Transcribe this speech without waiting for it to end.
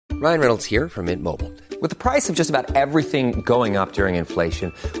Ryan Reynolds here from Mint Mobile. With the price of just about everything going up during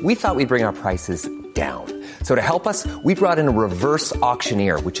inflation, we thought we'd bring our prices down. So to help us, we brought in a reverse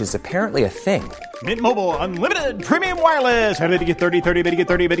auctioneer, which is apparently a thing. Mint Mobile Unlimited Premium Wireless. How to get 30, 30, bit to get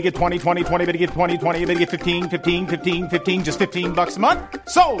 30, bit to get 20, 20, 20, bit to get 20, 20, bit to get 15, 15, 15, 15, just $15 a month?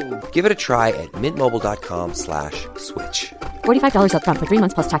 Sold! Give it a try at mintmobile.com/switch. $45 up front for 3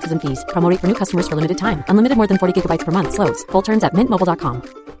 months plus taxes and fees. Promo rate for new customers for limited time. Unlimited more than 40 gigabytes per month. Slows full terms at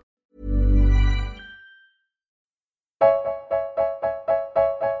mintmobile.com.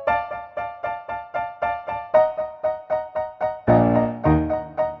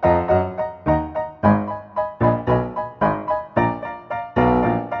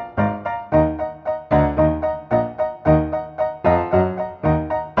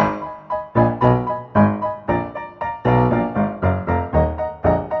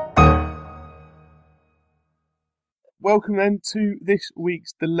 Welcome then to this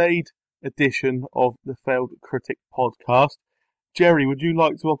week's delayed edition of the Failed Critic podcast. Jerry, would you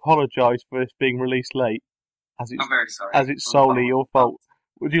like to apologise for this being released late? I'm very sorry. As it's solely your fault.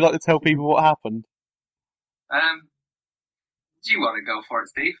 Would you like to tell people what happened? Do you want to go for it,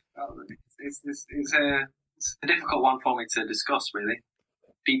 Steve? It's a difficult one for me to discuss, really.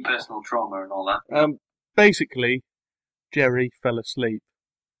 Deep personal trauma and all that. Basically, Jerry fell asleep.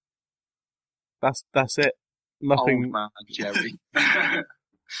 That's it. Nothing, old man Jerry.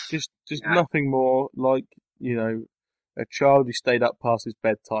 just nothing more. Like, you know, a child who stayed up past his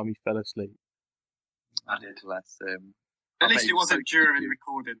bedtime, he fell asleep. I did. Bless him. At least it wasn't during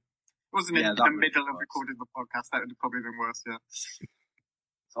recording. It wasn't in the middle of worse. recording the podcast. That would have probably been worse, yeah.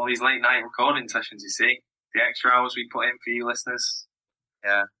 It's all these late night recording sessions, you see. The extra hours we put in for you listeners.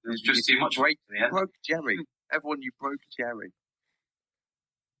 Yeah. It was just too much. You broke Jerry. Everyone, you broke Jerry.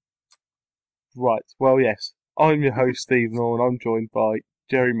 Right, well, yes. I'm your host, Steve Norman. I'm joined by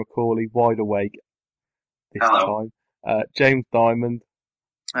Jerry Macaulay, wide awake this Hello. time. James Diamond.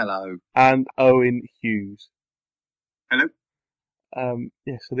 Hello. And Owen Hughes. Hello.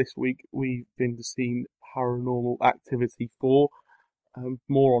 So this week we've been to see Paranormal Activity 4.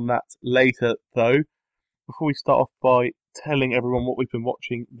 More on that later, though. Before we start off by telling everyone what we've been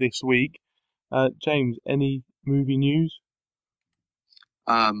watching this week, James, any movie news?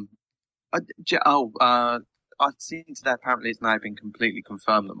 I've seen today, apparently it's now been completely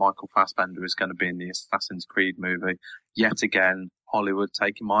confirmed that Michael Fassbender is going to be in the Assassin's Creed movie. Yet again, Hollywood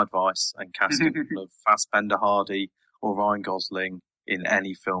taking my advice and casting of Fassbender, Hardy or Ryan Gosling in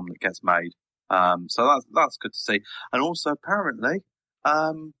any film that gets made. So that's good to see. And also, apparently,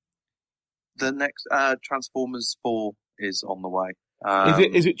 the next Transformers 4 is on the way.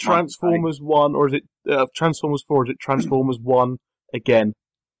 Is it Transformers 1 or is it Transformers 4 or is it Transformers 1 again?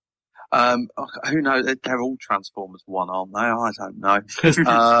 Who knows? They're all Transformers 1, aren't they? I don't know. Because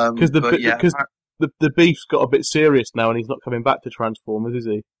the beef's got a bit serious now and he's not coming back to Transformers, is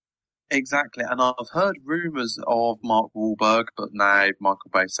he? Exactly. And I've heard rumours of Mark Wahlberg, but now Michael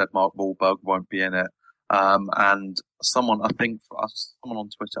Bay said Mark Wahlberg won't be in it. And someone on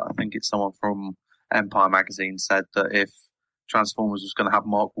Twitter, I think it's someone from Empire Magazine, said that if Transformers was going to have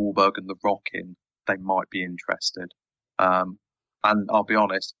Mark Wahlberg and The Rock in, they might be interested. And I'll be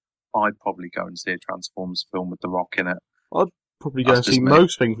honest, I'd probably go and see a Transformers film with The Rock in it. I'd probably go and see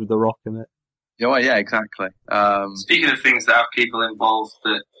most things with The Rock in it. Yeah, exactly. Speaking of things that have people involved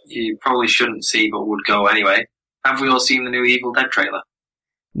that you probably shouldn't see but would go anyway, have we all seen the new Evil Dead trailer?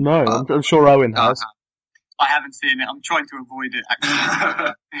 No, I'm sure Owen has. I haven't seen it. I'm trying to avoid it,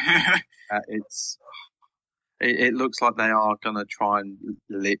 actually. It looks like they are going to try and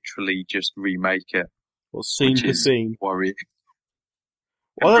literally just remake it. Well, scene to scene. Worrying.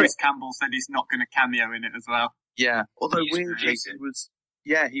 And Bruce Campbell said he's not going to cameo in it as well. Yeah, although weirdly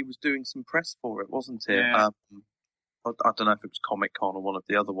he was doing some press for it, wasn't it? Yeah. I don't know if it was Comic Con or one of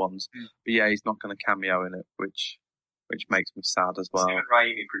the other ones, but yeah, he's not going to cameo in it, which makes me sad as well. It's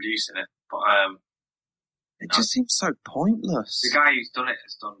Raimi producing it, but it just seems so pointless. The guy who's done it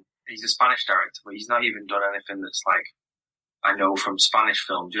he's a Spanish director, but he's not even done anything that's like I know from Spanish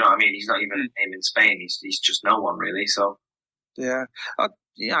films. Do you know what I mean? He's not even a name in Spain. He's just no one really. So yeah, at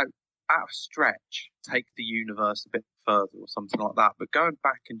a stretch, take the universe a bit further or something like that. But going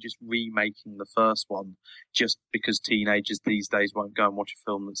back and just remaking the first one just because teenagers these days won't go and watch a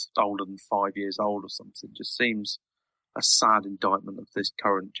film that's older than 5 years old or something just seems a sad indictment of this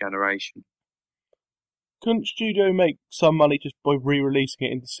current generation. Couldn't Studio make some money just by re-releasing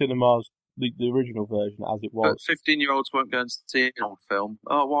it into cinemas, the original version as it was? But 15-year-olds won't go and see an old film.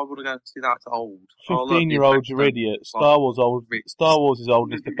 Oh, why would I go and see that? It's old. 15-year-olds are idiots. Star Wars is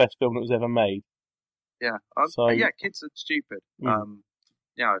old. It's the best film that was ever made. Yeah. So, yeah, kids are stupid.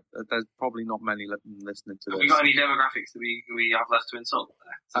 there's probably not many listening to Have this. we got any demographics that we have left to insult?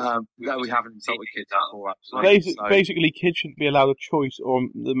 No, we haven't insulted kids before, absolutely. Basically, kids shouldn't be allowed a choice or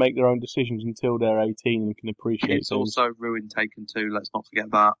to make their own decisions until they're 18 and can appreciate Kids things. also ruined Taken 2, let's not forget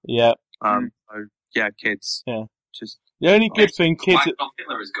that. Yeah. So, yeah, kids. Yeah. Just The only good thing kids...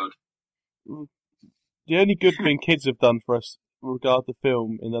 Hitler is good. The only good thing kids have done for us with regard to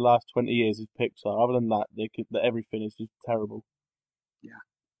film in the last 20 years is Pixar. Other than that, everything is just terrible. Yeah.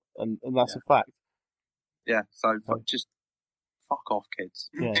 And that's a fact. Yeah, so just fuck off, kids.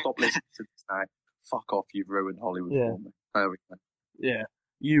 Yeah. Stop listening to this now. Fuck off, you've ruined Hollywood for me. There we go. Yeah.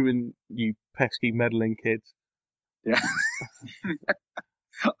 You and you pesky meddling kids. Yeah.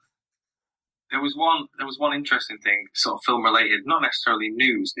 There was one interesting thing, sort of film related, not necessarily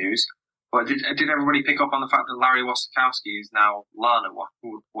news, but did everybody pick up on the fact that Larry Wasikowski is now Lana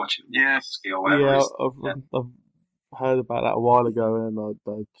watching? Yes. Or whatever I've heard about that a while ago, and I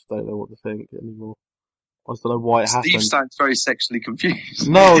just don't know what to think anymore. I just don't know why it happened. Steve sounds very sexually confused.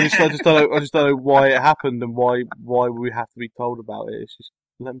 No, I just don't know why it happened and why we have to be told about it. It's just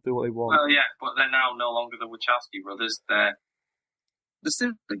let them do what they want. Well, yeah, but they're now no longer the Wachowski brothers. They're the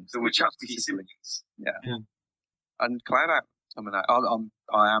siblings, the Wachowski siblings. Yeah. And Cloud Atlas coming out.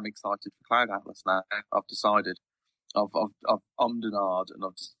 I am excited for Cloud Atlas now. I've decided. I've ummed and ahed, and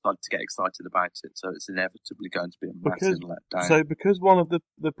I've decided to get excited about it. So it's inevitably going to be a massive letdown. So because one of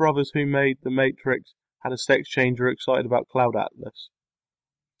the brothers who made The Matrix had a sex change, you're excited about Cloud Atlas?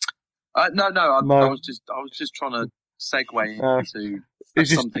 No. I was just trying to segue into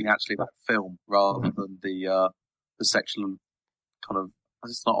something actually about film rather than the sexual kind of.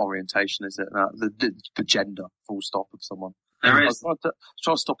 It's not orientation, is it? The gender, full stop, of someone. There is. I was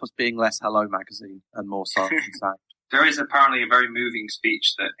trying to stop us being less Hello Magazine and more Sight and Sound. There is apparently a very moving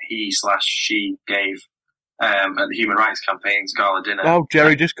speech that he/she gave at the Human Rights Campaign's gala dinner. Oh,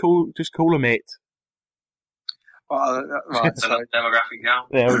 Jerry, just call him it. Right, so demographic now.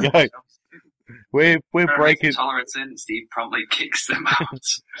 There we go. We're breaking tolerance in. Steve promptly kicks them out.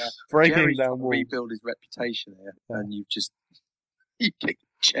 Breaking Jerry's down trying to walls. rebuild his reputation here, and you kicked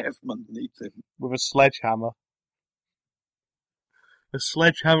a chair from underneath him with a sledgehammer. A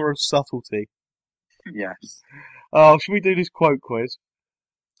sledgehammer of subtlety. Yes. Oh, should we do this quote quiz?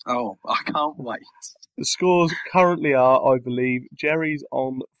 Oh, I can't wait. The scores currently are, I believe, Jerry's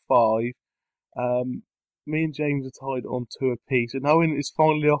on 5. Me and James are tied on 2 apiece, and Owen is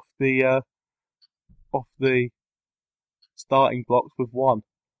finally off the starting blocks with 1.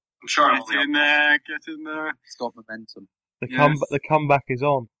 I'm sure Get in there. It's got momentum. The comeback is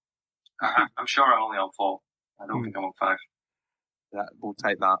on. I'm sure I'm only on 4. I don't think I'm on 5. Yeah, we'll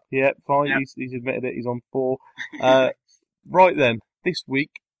take that. Yeah, fine. Yeah. He's admitted it. He's on 4. Right then, this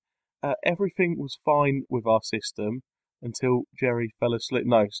week, everything was fine with our system until Jerry fell asleep.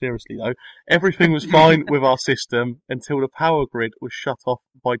 No, seriously though, everything was fine with our system until the power grid was shut off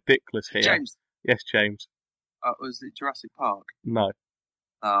by Dickless here. James. Yes, James. Was it Jurassic Park? No.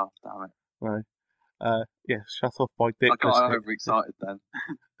 Oh, damn it. No. Yes, shut off by Dickless. I got overexcited then.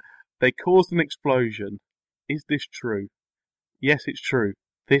 They caused an explosion. Is this true? Yes, it's true.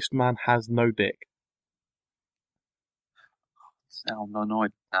 This man has no dick. I'm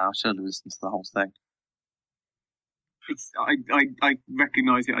annoyed now. I should have listened to the whole thing. I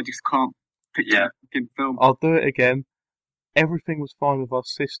recognise it. I just can't picture the fucking film. I'll do it again. Everything was fine with our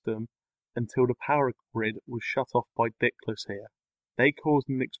system until the power grid was shut off by Dickless here. They caused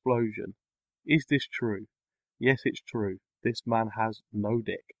an explosion. Is this true? Yes, it's true. This man has no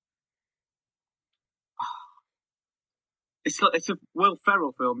dick. It's a Will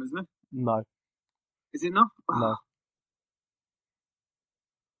Ferrell film, isn't it? No. Is it not? No.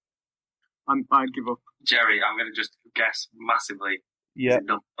 I give up. Jerry, I'm going to just guess massively. Yeah. Is it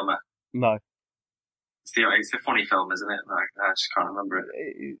Dumb and Dumber? No. It's a funny film, isn't it? I just can't remember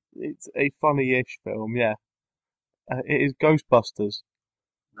it. It's a funny-ish film, yeah. It is Ghostbusters.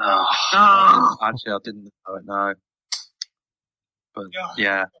 Oh. Actually, I didn't know it, no. But,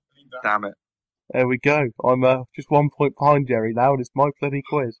 yeah, damn it. There we go. I'm just 1 point behind Jerry now, and it's my bloody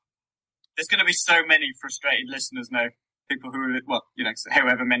quiz. There's going to be so many frustrated listeners now. People who are,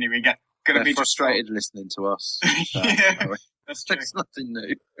 however many we get. They're be frustrated listening to us. So, yeah, that's true. It's nothing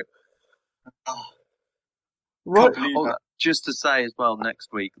new. Right. Just to say as well, next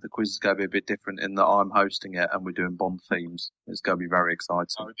week the quiz is going to be a bit different in that I'm hosting it and we're doing Bond themes. It's going to be very exciting.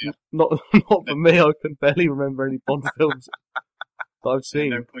 Oh, yeah. Not for me. I can barely remember any Bond films that I've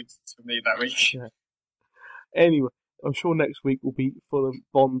seen. No points for me that week. Yeah. Anyway, I'm sure next week will be full of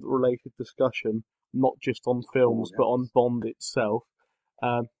Bond-related discussion, not just on films, but on Bond itself.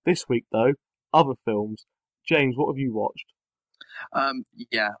 This week, though, other films. James, what have you watched?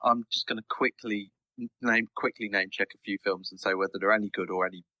 Yeah, I'm just going to quickly name check a few films and say whether they're any good or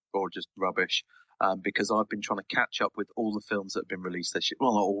just rubbish. Because I've been trying to catch up with all the films that have been released this year.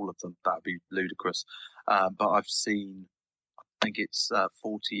 Well, not all of them, that'd be ludicrous. But I've seen, I think it's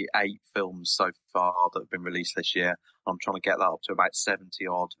 48 films so far that have been released this year. I'm trying to get that up to about 70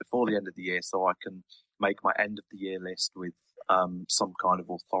 odd before the end of the year, so I can make my end of the year list with some kind of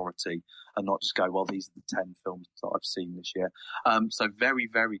authority and not just go, well, these are the 10 films that I've seen this year. So very,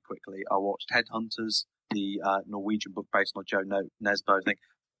 very quickly, I watched Headhunters, the Norwegian book based on Joe Nesbo. I think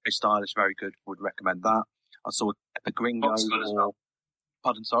very stylish, very good. Would recommend that. I saw The Gringo. Book's good as well.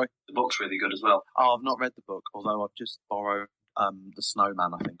 Pardon, sorry? The book's really good as well. Oh, I've not read the book, although I've just borrowed The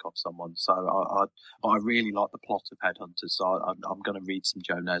Snowman, I think, off someone. So I really like the plot of Headhunters, so I'm going to read some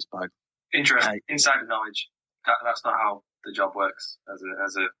Joe Nesbo. Interesting. Insider knowledge. That's not how the job works as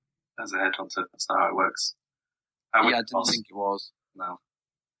a headhunter. That's not how it works. I didn't think it was. No.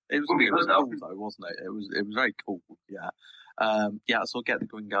 It was cool though, wasn't it? It was very cool. Yeah. I saw Get the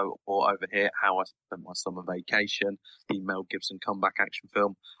Gringo or Over Here, How I Spent My Summer Vacation, the Mel Gibson comeback action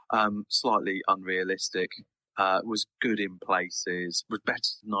film. Slightly unrealistic. Was good in places. Was better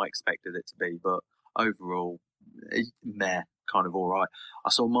than I expected it to be, but overall, meh, kind of all right. I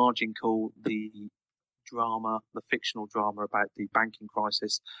saw Margin Call, the fictional drama about the banking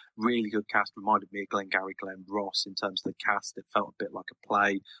crisis. Really good cast. Reminded me of Glengarry Glen Ross in terms of the cast. It felt a bit like a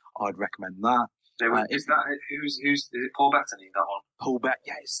play. I'd recommend that. Is it Paul Bettany, that one? Paul Bettany,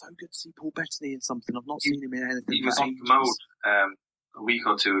 yeah, it's so good to see Paul Bettany in something. I've not seen him in anything. He was on Mode a week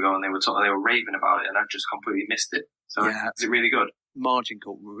or two ago, and they were raving about it, and I just completely missed it. So is it really good? Margin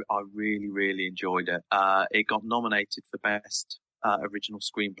Call, I really, really enjoyed it. It got nominated for Best Original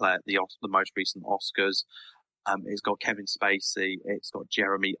Screenplay at the most recent Oscars. It's got Kevin Spacey, it's got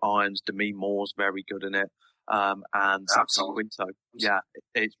Jeremy Irons, Demi Moore's very good in it, and Zachary Quinto. Yeah,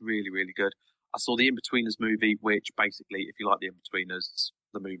 it's really, really good. I saw the In-Betweeners movie, which basically, if you like the In-Betweeners,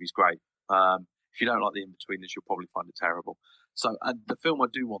 the movie's great. If you don't like the In-Betweeners, you'll probably find it terrible. So, the film I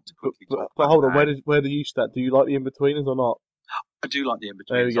do want to quickly talk about. But hold on, where do you stand? Do you like the In-Betweeners or not? I do like the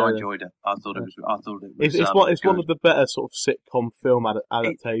In-Betweeners. I enjoyed it. I thought it was. It's one of the better sort of sitcom film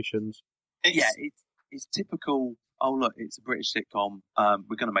adaptations. It's typical. Oh look, it's a British sitcom.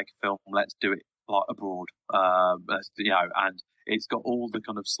 We're going to make a film. Let's do it like abroad. And it's got all the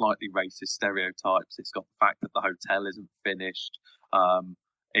kind of slightly racist stereotypes. It's got the fact that the hotel isn't finished.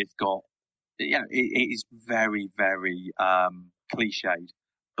 It's got, it is very, very cliched,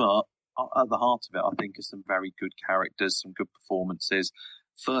 but at the heart of it, I think, are some very good characters, some good performances.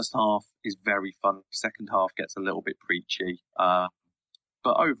 First half is very fun. Second half gets a little bit preachy. But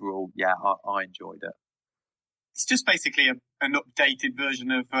overall, yeah, I enjoyed it. It's just basically an updated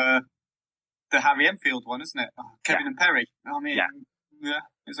version of the Harry Enfield one, isn't it? Kevin and Perry. I mean, yeah,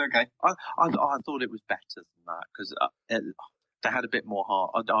 it's okay. I thought it was better than that because they had a bit more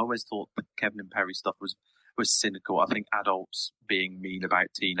heart. I always thought the Kevin and Perry stuff was cynical. I think adults being mean about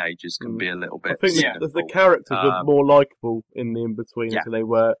teenagers can be a little bit. I think the characters were more likeable in the In-Between than they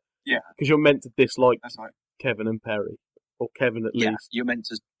were. Yeah, because you're meant to dislike Kevin and Perry, or Kevin at least. You're meant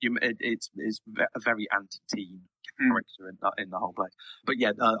to. It's a very anti-teen character in the whole place. But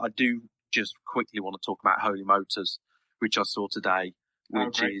yeah, I do just quickly want to talk about Holy Motors, which I saw today,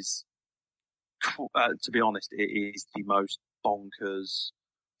 which is, to be honest, it is the most bonkers,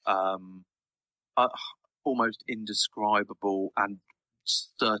 almost indescribable and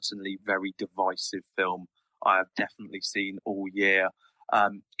certainly very divisive film I have definitely seen all year.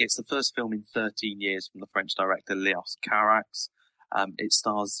 It's the first film in 13 years from the French director Léos Carax. It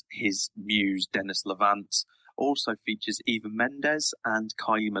stars his muse Denis Lavant. Also features Eva Mendes and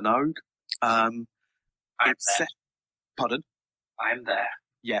Kylie Minogue. Pardon? I'm there.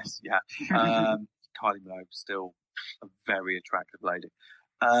 Yes, yeah. Kylie Minogue, still a very attractive lady.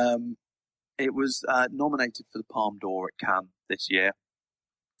 It was nominated for the Palme d'Or at Cannes this year.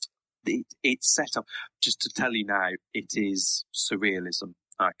 It's set up, just to tell you now, it is surrealism.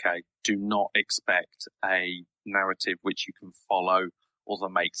 Okay, do not expect a narrative which you can follow or that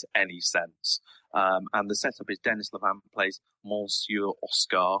makes any sense. And the setup is Denis Lavant plays Monsieur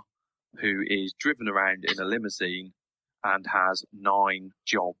Oscar, who is driven around in a limousine and has 9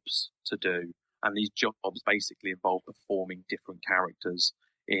 jobs to do. And these jobs basically involve performing different characters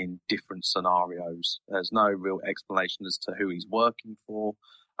in different scenarios. There's no real explanation as to who he's working for.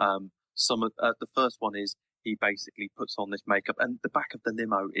 The first one is he basically puts on this makeup, and the back of the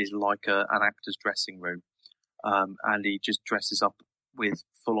limo is like an actor's dressing room. And he just dresses up with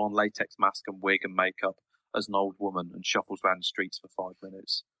full-on latex mask and wig and makeup as an old woman and shuffles around the streets for 5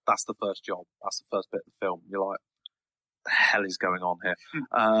 minutes. That's the first job. That's the first bit of the film. You're like, the hell is going on here?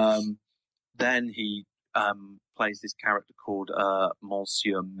 Then he plays this character called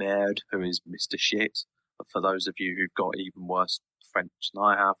Monsieur Merde, who is Mr. Shit, for those of you who've got even worse French than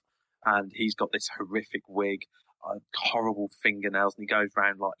I have. And he's got this horrific wig, horrible fingernails, and he goes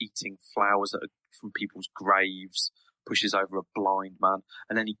around like eating flowers from people's graves, pushes over a blind man,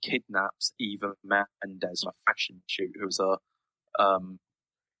 and then he kidnaps Eva Mendes on a fashion shoot, who's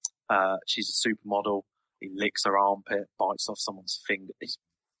she's a supermodel. He licks her armpit, bites off someone's finger.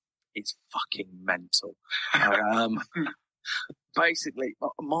 It's fucking mental. Basically,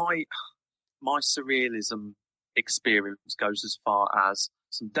 my surrealism experience goes as far as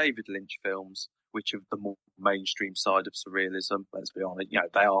some David Lynch films, which are the more mainstream side of surrealism. Let's be honest,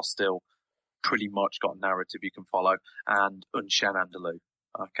 they are still pretty much got a narrative you can follow, and Un Chien Andalou.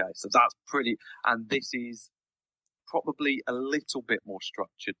 Okay, so that's pretty, and this is probably a little bit more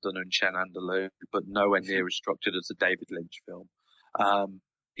structured than Un Chien Andalou, but nowhere near as structured as a David Lynch film.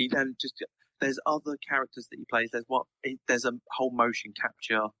 He then there's other characters that he plays. There's a whole motion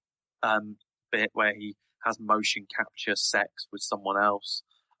capture bit where he has motion capture sex with someone else.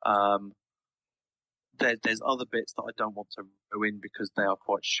 There's other bits that I don't want to ruin because they are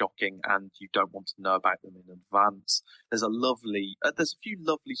quite shocking and you don't want to know about them in advance. There's a few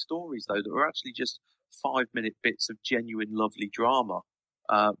lovely stories though that are actually just 5-minute bits of genuine lovely drama,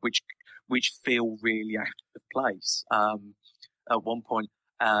 which feel really out of place. At one point,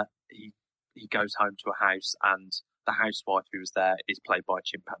 he goes home to a house and the housewife who was there is played by a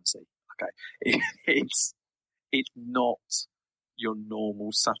chimpanzee. Okay, it's not your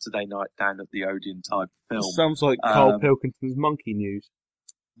normal Saturday night down at the Odeon type film. It sounds like Carl Pilkington's Monkey News.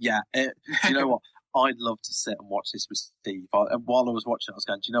 Yeah, do you know what? I'd love to sit and watch this with Steve. And while I was watching it, I was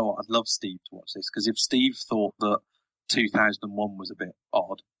going, do you know what? I'd love Steve to watch this, because if Steve thought that 2001 was a bit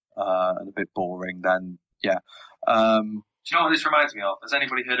odd and a bit boring, then yeah. Do you know what this reminds me of? Has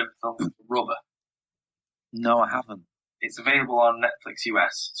anybody heard of the film Rubber? No, I haven't. It's available on Netflix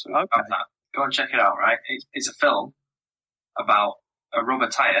US, so okay. Go and check it out, right? It's a film about a rubber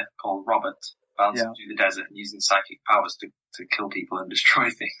tyre called Robert bouncing through the desert and using psychic powers to kill people and destroy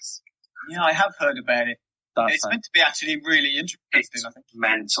things. Yeah, I have heard about it. It's meant to be actually really interesting, I think.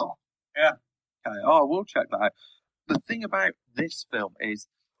 Mental. Yeah. Okay. Oh, we'll check that out. The thing about this film is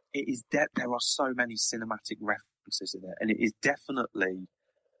there are so many cinematic references in it, and it is definitely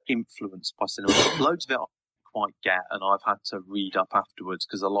influenced by cinema. Loads of it I quite get, and I've had to read up afterwards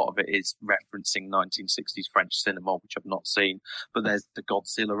because a lot of it is referencing 1960s French cinema, which I've not seen. But there's the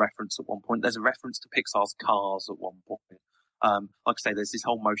Godzilla reference at one point. There's a reference to Pixar's Cars at one point. Like I say, there's this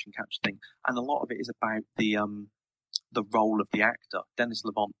whole motion capture thing, and a lot of it is about the role of the actor. Dennis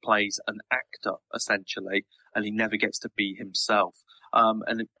Levant plays an actor essentially, and he never gets to be himself.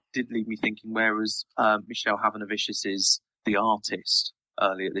 And it did leave me thinking. Whereas Michelle Havanaviscus's The Artist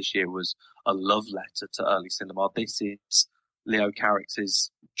earlier this year was a love letter to early cinema, this is Leo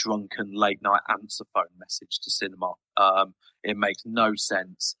Carax's drunken late night answer phone message to cinema. It makes no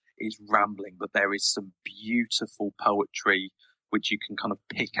sense. It's rambling, but there is some beautiful poetry which you can kind of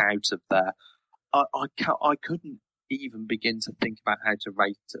pick out of there. I couldn't even begin to think about how to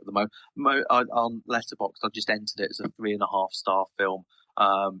rate it at the moment. On Letterboxd, I just entered it as a 3.5-star film,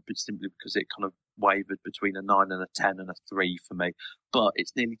 but simply because it kind of wavered between a 9 and a 10 and a 3 for me. But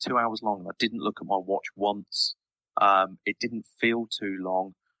it's nearly 2 hours long, and I didn't look at my watch once. It didn't feel too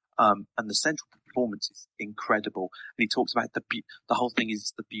long. And the central performance is incredible. And he talks about the whole thing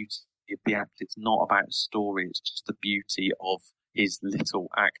is the beauty of the act. It's not about a story. It's just the beauty of his little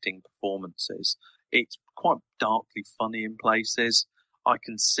acting performances. It's quite darkly funny in places. I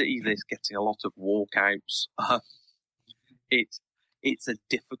can see this getting a lot of walkouts. It's a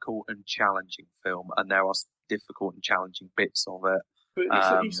difficult and challenging film, and there are some difficult and challenging bits of it.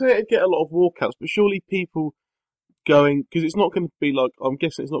 But you say it'd get a lot of walkouts, but surely people going, because it's not going to be like, I'm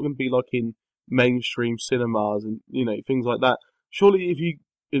guessing it's not going to be like in mainstream cinemas and, things like that. Surely if you,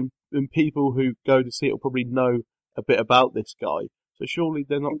 and people who go to see it will probably know a bit about this guy. So surely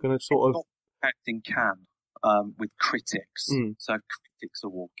they're not going to sort of... Acting can, with critics. So critics are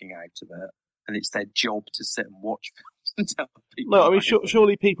walking out of it, and it's their job to sit and watch films and tell people. No, I mean,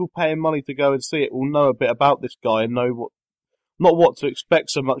 surely people paying money to go and see it will know a bit about this guy and know not what to expect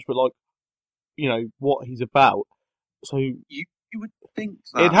so much, but what he's about. So you would think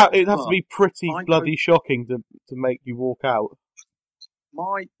that it'd have to be pretty bloody shocking to make you walk out.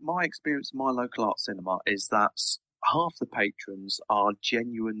 My experience in my local art cinema is that half the patrons are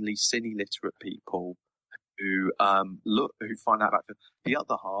genuinely cine literate people who find out about it. The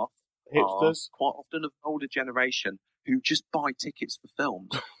other half hipsters, are quite often of an older generation who just buy tickets for films.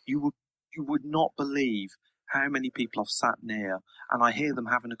 You would not believe how many people I've sat near and I hear them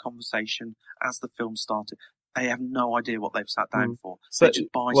having a conversation as the film started. They have no idea what they've sat down for. So, they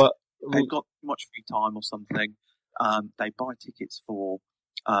just buy. They've got too much free time or something. They buy tickets for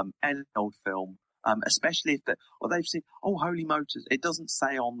any old film, especially if they've seen. Oh, Holy Motors! It doesn't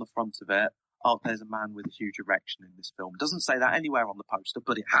say on the front of it. Oh, there's a man with a huge erection in this film. It doesn't say that anywhere on the poster,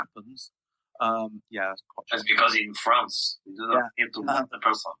 but it happens. That's because in France, you don't have to meet the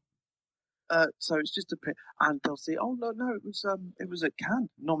person. So it's just and they'll say, "Oh no, it was at Cannes,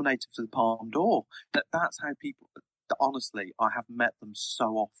 nominated for the Palme d'Or." That's how people. Honestly, I have met them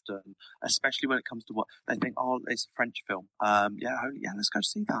so often, especially when it comes to what they think. Oh, it's a French film. Let's go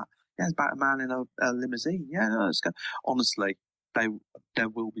see that. Yeah, it's about a man in a limousine. Yeah, no, let's go. Honestly, there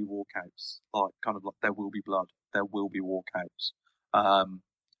will be walkouts. Like there will be blood. There will be walkouts.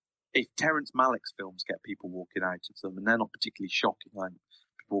 If Terrence Malick's films get people walking out of them, and they're not particularly shocking, like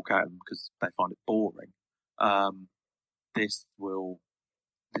people walk out of them because they find it boring, this will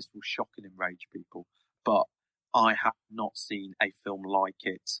shock and enrage people. But I have not seen a film like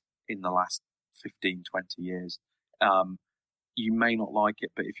it in the last 15, 20 years. You may not like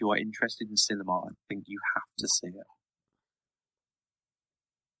it, but if you are interested in cinema, I think you have to see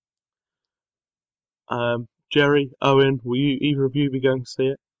it. Jerry, Owen, will either of you be going to see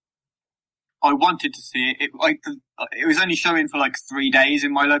it? I wanted to see it. It was only showing for like 3 days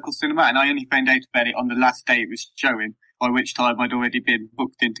in my local cinema, and I only found out about it on the last day it was showing, by which time I'd already been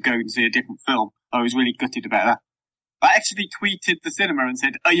booked in to go and see a different film. I was really gutted about that. I actually tweeted the cinema and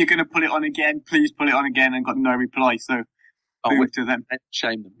said, "Are you going to put it on again? Please put it on again," and got no reply, so to them.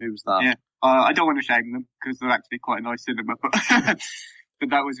 Shame them. Who's that? Yeah, I don't want to shame them, because they're actually quite a nice cinema, but but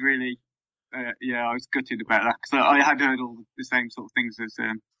that was really, I was gutted about that, because I had heard all the same sort of things as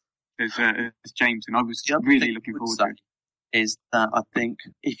James, and I was really looking forward to it. Is that I think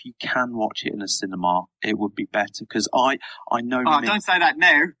if you can watch it in a cinema, it would be better, because I know. Oh, don't say that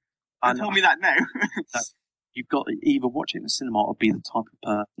now. Don't tell me that now. You've got to either watch it in the cinema or be the type of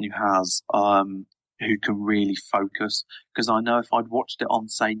person who has who can really focus. Because I know if I'd watched it on,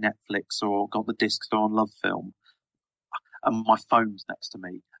 say, Netflix or got the discs or on Love Film, and my phone's next to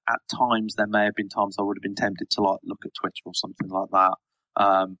me, at times there may have been times I would have been tempted to like look at Twitter or something like that,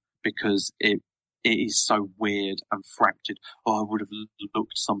 because it is so weird and fractured. Oh, I would have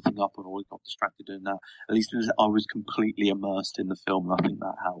looked something up and always got distracted doing that. At least I was completely immersed in the film, and I think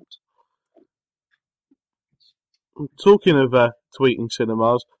that helped. Talking of tweeting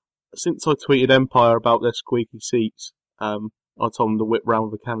cinemas, since I tweeted Empire about their squeaky seats, I told them to whip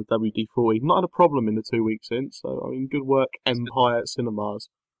round with a can of WD-40. Not had a problem in the 2 weeks since, so I mean, good work, Empire Cinemas.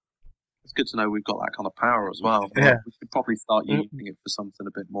 It's good to know we've got that kind of power as well. Yeah. We should probably start using it for something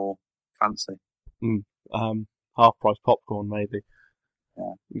a bit more fancy. Half-price popcorn, maybe.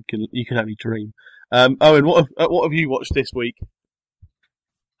 Yeah. You can only dream. Owen, what have you watched this week?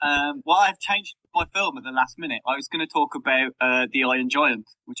 Well, I've changed my film at the last minute. I was going to talk about The Iron Giant,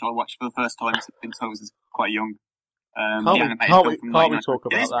 which I watched for the first time since I was quite young. Can't we talk about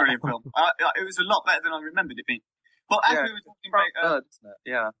that? It is a brilliant film. It was a lot better than I remembered it being. But as we were talking about... isn't it?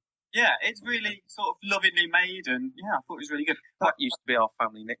 Yeah. Yeah, it's really sort of lovingly made, and I thought it was really good. That used to be our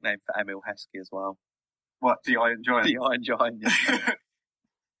family nickname for Emil Heskey as well. What, The Iron Giant? The Iron Giant, yeah.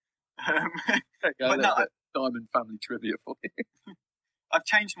 Diamond family trivia for you. I've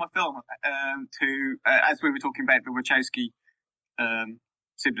changed my film to, as we were talking about the Wachowski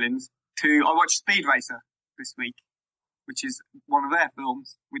siblings, I watched Speed Racer this week, which is one of their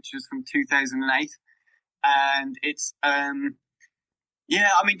films, which was from 2008. And it's,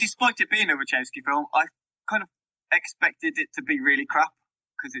 despite it being a Wachowski film, I kind of expected it to be really crap,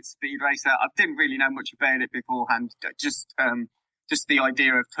 because it's Speed Racer. I didn't really know much about it beforehand, just the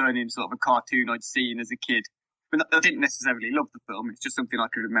idea of turning sort of a cartoon I'd seen as a kid. But I didn't necessarily love the film. It's just something I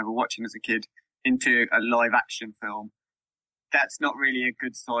could remember watching as a kid into a live action film. That's not really a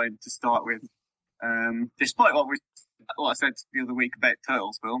good sign to start with. Despite what I said the other week about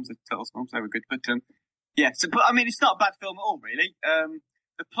Turtles films, they were good. But it's not a bad film at all, really.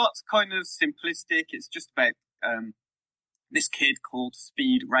 The plot's kind of simplistic. It's just about this kid called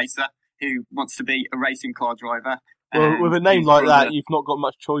Speed Racer who wants to be a racing car driver. Well, with a name like that, you've not got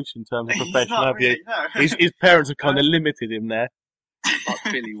much choice in terms of profession, have you? No. His parents have kind of limited him there. Like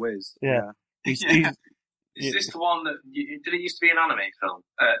Billy Whiz. Yeah. Is this the one that... Did it used to be an anime film?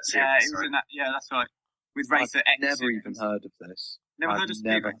 It was in that. Yeah, that's right. With Racer X. I've never even heard of this. Never heard of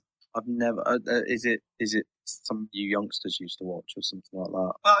Speed Racer? I've never... Is it some you youngsters used to watch or something like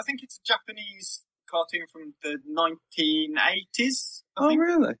that? Well, I think it's a Japanese cartoon from the 1980s. I think.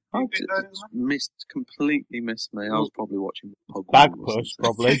 Really? I completely missed me. I was probably watching Bagpuss,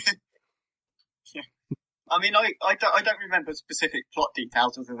 probably. Yeah. I mean, I don't remember specific plot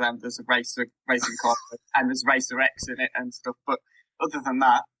details other than there's a racing car and there's Racer X in it and stuff. But other than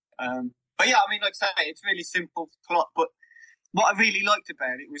that, but yeah, I mean, like I say, it's really simple plot. But what I really liked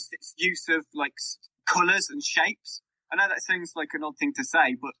about it was its use of like colours and shapes. I know that sounds like an odd thing to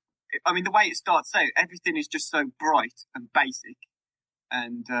say, but I mean, the way it starts out, everything is just so bright and basic,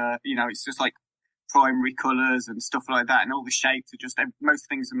 and it's just like primary colours and stuff like that, and all the shapes are just, most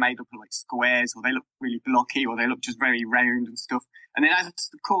things are made up of like squares, or they look really blocky, or they look just very round and stuff. And then as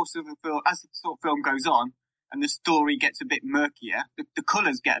the course of the film, as the sort of film goes on, and the story gets a bit murkier, the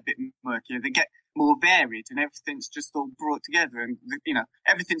colours get a bit murkier, they get more varied, and everything's just all brought together, and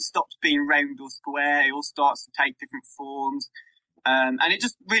everything stops being round or square, it all starts to take different forms. And it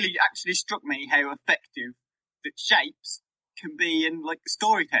just really actually struck me how effective that shapes can be in like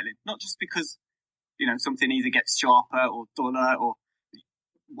storytelling, not just because something either gets sharper or duller or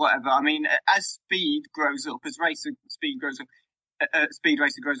whatever. I mean, as Speed grows up, Speed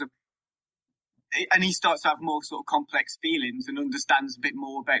Racer grows up, and he starts to have more sort of complex feelings and understands a bit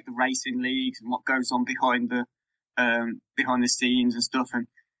more about the racing leagues and what goes on behind the scenes and stuff, and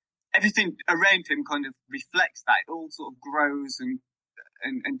everything around him kind of reflects that. It all sort of grows and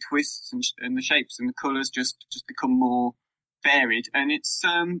twists, and the shapes and the colours just become more varied, and it's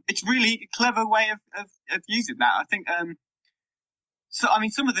really a clever way of using that. I think so. I mean,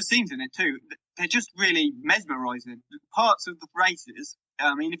 some of the scenes in it too, they're just really mesmerising. Parts of the races.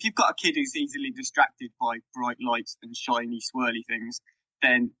 I mean, if you've got a kid who's easily distracted by bright lights and shiny, swirly things,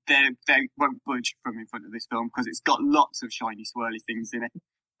 then they won't budge from in front of this film, because it's got lots of shiny, swirly things in it.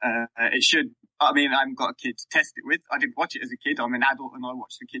 It should. I mean, I haven't got a kid to test it with. I didn't watch it as a kid. I'm an adult and I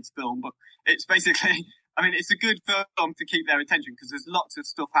watch the kids' film, but it's basically. I mean, it's a good film to keep their attention because there's lots of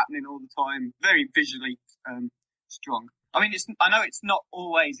stuff happening all the time. Very visually strong. I mean, I know it's not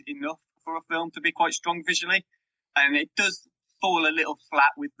always enough for a film to be quite strong visually, and it does fall a little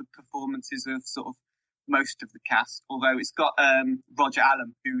flat with the performances of sort of most of the cast. Although it's got Roger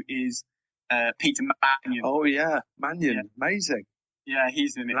Allam, who is Peter Mannion. Oh yeah, Mannion, yeah. Amazing. Yeah,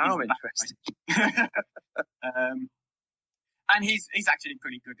 he's in it. Now I'm interested. And he's actually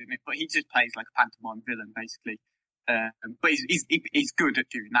pretty good in it, but he just plays like a pantomime villain, basically. But he's good at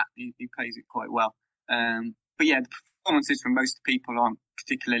doing that. He plays it quite well. But yeah, the performances from most people aren't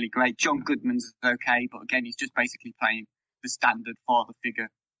particularly great. John Goodman's okay, but again, he's just basically playing the standard father figure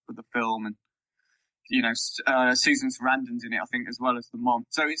for the film. And, Susan Sarandon's in it, I think, as well as the mom.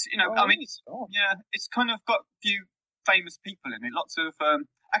 So it's, I mean, it's kind of got a few famous people in it. Lots of,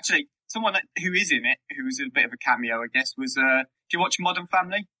 actually, someone who is in it, who was a bit of a cameo, I guess, was, do you watch Modern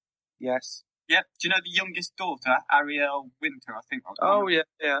Family? Yes. Yeah. Do you know the youngest daughter, Ariel Winter, I think? Oh, yeah.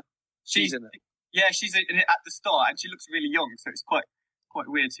 She's in it. Yeah, she's in it at the start, and she looks really young, so it's quite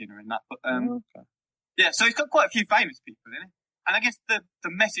weird seeing her in that. But, okay. Yeah, so it's got quite a few famous people in it. And I guess the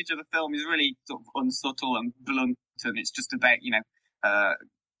message of the film is really sort of unsubtle and blunt, and it's just about,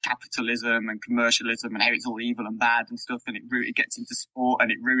 capitalism and commercialism and how it's all evil and bad and stuff, and it gets into sport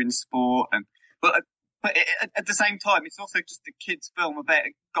and it ruins sport. But at the same time, it's also just a kid's film about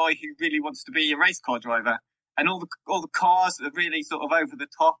a guy who really wants to be a race car driver, and all the cars are really sort of over the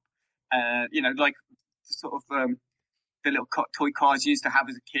top. Like the sort of the little toy cars you used to have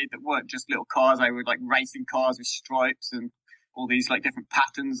as a kid that weren't just little cars; they were like racing cars with stripes and all these like different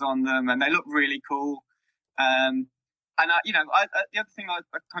patterns on them, and they look really cool. And the other thing I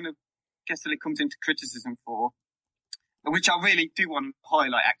kind of guess that it comes into criticism for, which I really do want to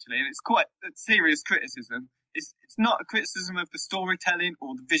highlight actually, and it's quite a serious criticism. It's not a criticism of the storytelling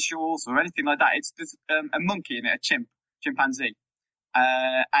or the visuals or anything like that. There's a monkey in it, a chimpanzee,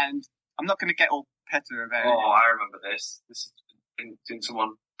 and I'm not going to get all petty about it. Oh, I remember this. Didn't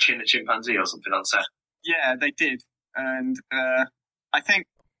someone chin a chimpanzee or something on set? Yeah, they did, and I think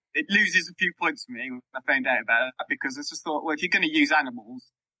it loses a few points for me when I found out about it, because I just thought, well, if you're going to use animals,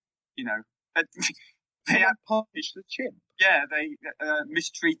 they have punished the chimp. Yeah, they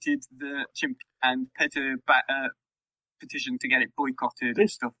mistreated the chimp, and put a petition to get it boycotted and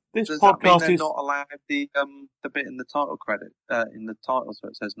stuff. Does that mean they're not allowed the bit in the title credit in the title, so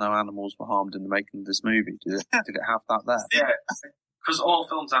it says no animals were harmed in the making of this movie? Did it have that there? Yeah. Because all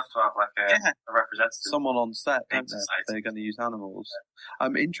films have to have like a representative. Someone on set, don't they? They're going to use animals.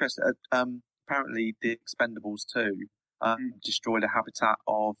 I'm interested. Apparently, the Expendables 2 destroyed a habitat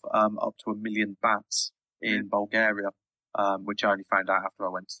of up to 1 million bats in Bulgaria, which I only found out after I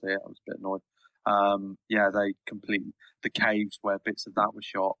went to see it. I was a bit annoyed. They completely, the caves where bits of that were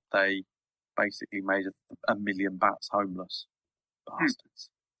shot, they basically made 1 million bats homeless. Bastards.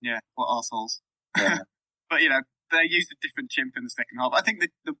 Yeah, what arseholes. Yeah. But, they used a different chimp in the second half. I think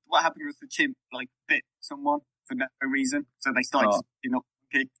what happened was the chimp bit someone for no reason, so they started picking up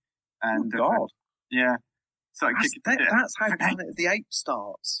Monkey. And God, yeah. So that's how Planet of the Apes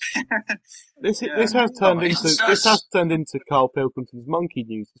starts. This has turned into Carl Pilkington's Monkey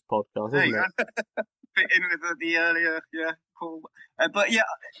News podcast, isn't it? Fit in with the earlier, cool. But yeah,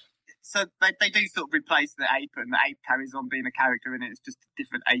 so they do sort of replace the ape, and the ape carries on being a character in it. It's just a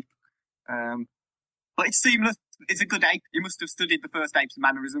different ape. But it's seamless. It's a good ape. You must have studied the first ape's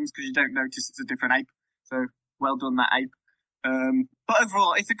mannerisms because you don't notice it's a different ape. So well done, that ape. But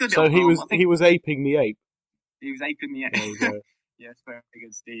overall, it's a good. So he was aping the ape. He was aping the ape. There you go. Yes, very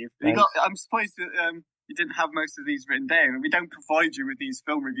good, Steve. I'm surprised that you didn't have most of these written down, and we don't provide you with these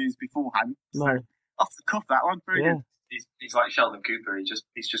film reviews beforehand. No. So off the cuff, that one. Very good. He's like Sheldon Cooper.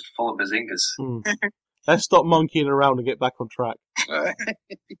 He's just full of bazingas. Let's stop monkeying around and get back on track.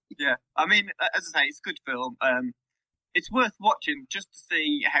 Yeah, I mean, as I say, it's a good film. It's worth watching just to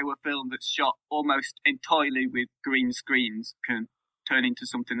see how a film that's shot almost entirely with green screens can turn into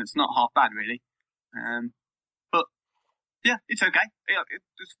something that's not half bad, really. But yeah, it's okay.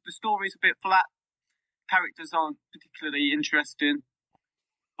 The story's a bit flat. Characters aren't particularly interesting.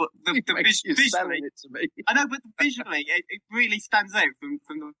 But visually, it to me. I know, but visually, it really stands out from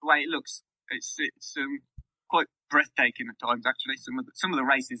the way it looks. It's quite breathtaking at times. Actually, some of the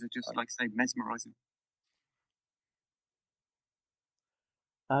races are just like I say, mesmerising.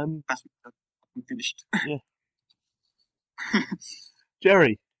 I'm finished. Yeah.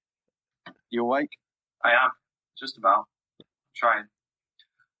 Jerry, you awake? I am just about trying.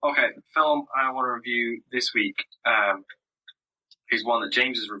 Okay, the film I want to review this week is one that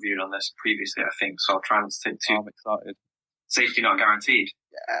James has reviewed on this previously, I think. So I'll try and stick to. I'm excited. Safety Not Guaranteed.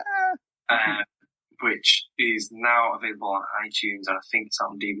 Yeah. Which is now available on iTunes, and I think it's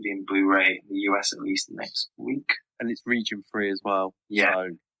on DVD and Blu-ray in the US at least next week. And it's region free as well. Yeah. So,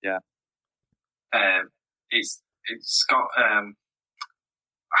 yeah. It's got. I'm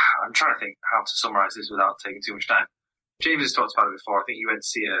trying to think how to summarise this without taking too much time. James has talked about it before. I think you went to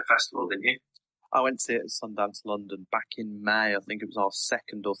see it at a festival, didn't you? I went to see it at Sundance London back in May. I think it was our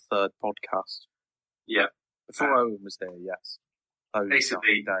second or third podcast. Yeah. Before Owen was there, yes.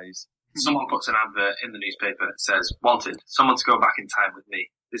 Basically, days. Someone puts an advert in the newspaper that says, "Wanted, someone to go back in time with me.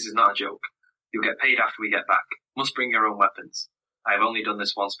 This is not a joke. You'll get paid after we get back. Must bring your own weapons. I have only done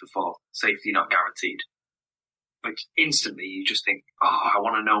this once before. Safety not guaranteed." Like, instantly you just think, I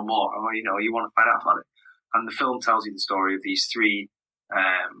want to know more. Or, you want to find out about it. And the film tells you the story of these three,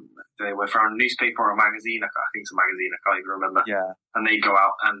 they were from a newspaper or a magazine. I think it's a magazine. I can't even remember. Yeah. And they go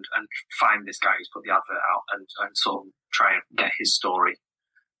out and find this guy who's put the advert out and sort of try and get his story.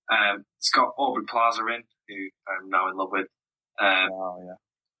 It's got Aubrey Plaza in, who I'm now in love with. Yeah.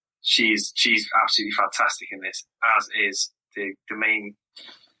 She's absolutely fantastic in this, as is the main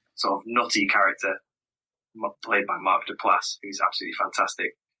sort of nutty character played by Mark Duplass, who's absolutely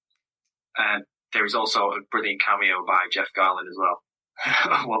fantastic. There is also a brilliant cameo by Jeff Garlin as well,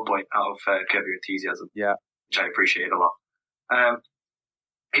 at one point out of Curb Your Enthusiasm, which I appreciate a lot.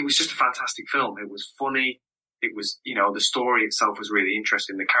 It was just a fantastic film. It was funny. It was, the story itself was really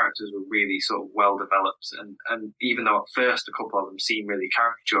interesting. The characters were really sort of well developed, and even though at first a couple of them seemed really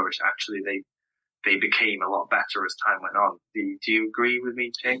caricaturish, actually they became a lot better as time went on. Do you agree with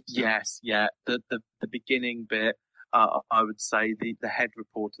me, James? Yes, yeah. The beginning bit, I would say the head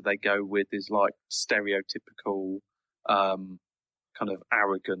reporter they go with is like stereotypical, kind of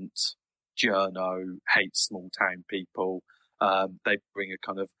arrogant journo, hates small town people. They bring a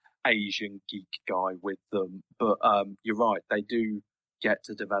kind of Asian geek guy with them, but you're right, they do get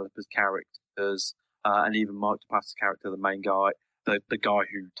to develop as characters, and even Mark Duplass's character, the main guy, the guy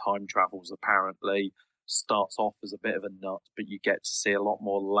who time travels apparently, starts off as a bit of a nut, but you get to see a lot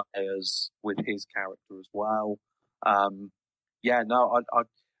more layers with his character as well. I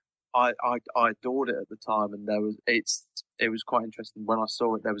adored it at the time, and it was quite interesting. When I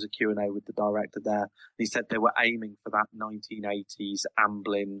saw it, there was a Q&A with the director there. He said they were aiming for that 1980s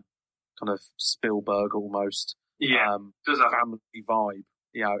Amblin kind of Spielberg almost does have family vibe.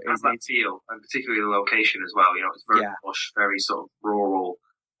 It's that feel, and particularly the location as well. It's very lush, very sort of rural,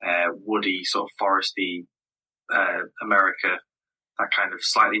 woody, sort of foresty America. That kind of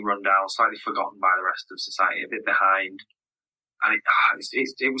slightly run down, slightly forgotten by the rest of society, a bit behind. And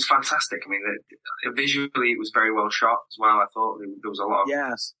it was fantastic. I mean, visually it was very well shot as well. I thought there was a lot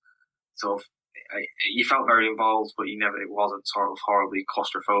of sort of. You felt very involved, but it wasn't sort of horribly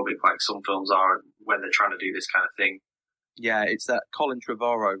claustrophobic like some films are when they're trying to do this kind of thing. Yeah, it's that Colin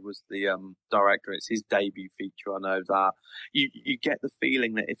Trevorrow was the director. It's his debut feature. I know that. You get the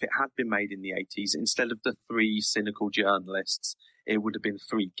feeling that if it had been made in the 80s, instead of the 3 cynical journalists, it would have been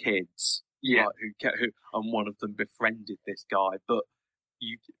 3 kids. Yeah. Like, who and one of them befriended this guy. But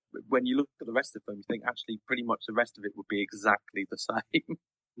when you look at the rest of them, you think actually pretty much the rest of it would be exactly the same.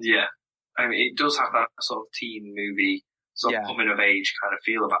 Yeah. I mean, it does have that sort of teen movie, sort of coming of age kind of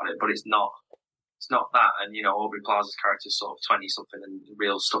feel about it, but it's not that. And, Aubrey Plaza's character is sort of 20-something and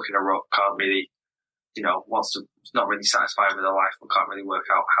real stuck in a rut, can't really, it's not really satisfied with her life, but can't really work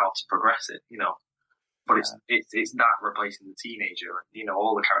out how to progress it, But it's that replacing the teenager.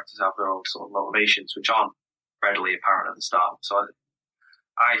 All the characters have their own sort of motivations, which aren't readily apparent at the start. So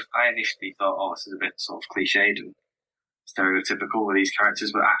I initially thought, this is a bit sort of cliched and stereotypical with these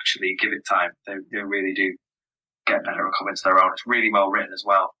characters, but actually give it time. They really do get better and come into their own. It's really well written as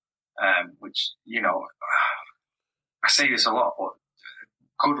well, which, I say this a lot, but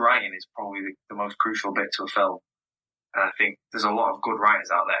good writing is probably the most crucial bit to a film. And I think there's a lot of good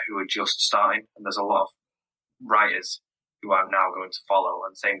writers out there who are just starting, and there's a lot of writers who I'm now going to follow,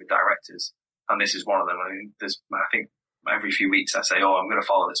 and same with directors. And this is one of them. I think every few weeks I say, I'm going to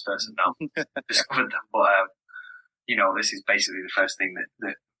follow this person now. Discovered them. But, this is basically the first thing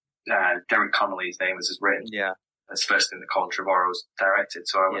that Derek Connolly's name has written. Yeah. It's the first thing that Colin Trevorrow's directed.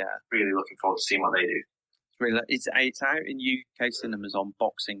 So I'm really looking forward to seeing what they do. It's out in UK cinemas on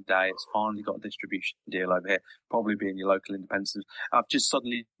Boxing Day. It's finally got a distribution deal over here. Probably be in your local independents. I've just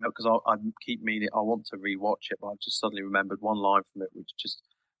suddenly, because I keep meaning I want to rewatch it, but I've just suddenly remembered one line from it which just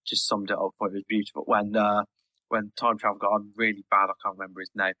summed it up. It was beautiful. When time travel guy, I'm really bad, I can't remember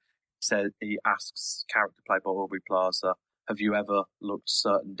his name. He asks character played by Aubrey Plaza, "Have you ever looked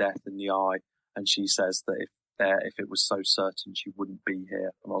certain death in the eye?" And she says that if it was so certain, she wouldn't be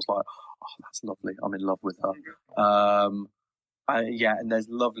here. And I was like, that's lovely. I'm in love with her. And there's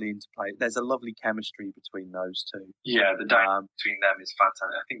lovely interplay. There's a lovely chemistry between those two. Yeah, the dynamic between them is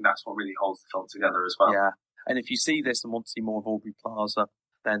fantastic. I think that's what really holds the film together as well. Yeah, and if you see this and want to see more of Aubrey Plaza,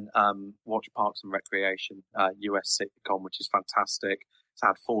 then watch Parks and Recreation, US sitcom, which is fantastic. It's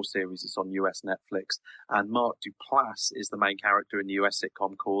had 4 series. It's on US Netflix. And Mark Duplass is the main character in the US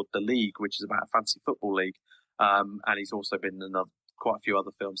sitcom called The League, which is about a fantasy football league. And he's also been in quite a few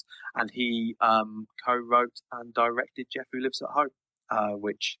other films. And he co-wrote and directed Jeff Who Lives at Home,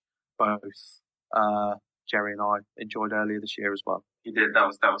 which both Jerry and I enjoyed earlier this year as well. He did. That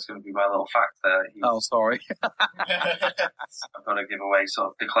was going to be my little fact there. Sorry. I've got to give away, sort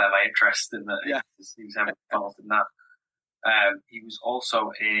of declare my interest in that. Yeah. He was involved in that. He was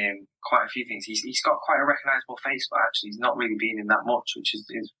also in quite a few things. He's got quite a recognisable face, but actually he's not really been in that much, which is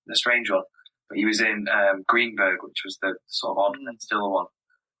a strange one. But he was in Greenberg, which was the sort of odd and stiller one.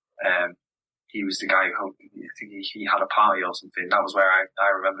 He was the guy who, I think he had a party or something. That was where I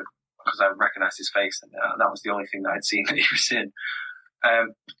remembered, because I recognised his face, and that was the only thing that I'd seen that he was in.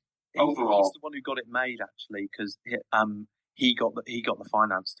 Overall, he's the one who got it made, actually, because he got the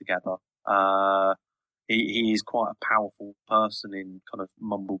finance together. He is quite a powerful person in kind of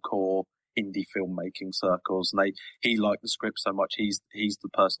mumblecore indie filmmaking circles, and he liked the script so much. He's the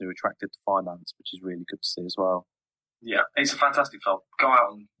person who attracted the finance, which is really good to see as well. Yeah, it's a fantastic film. Go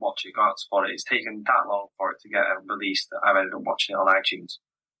out and watch it. Go out and spot it. It's taken that long for it to get released that I've ended up watching it on iTunes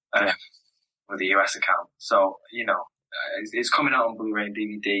with a US account. So it's coming out on Blu-ray and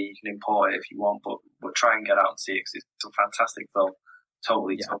DVD. You can import it if you want, but try and get out and see it, 'cause it's a fantastic film.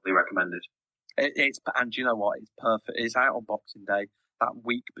 Totally recommended. And you know what? It's perfect. It's out on Boxing Day, that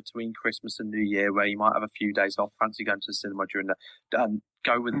week between Christmas and New Year, where you might have a few days off. Fancy going to the cinema during the.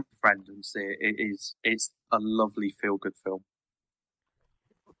 Go with a friend and see it. It's a lovely feel-good film.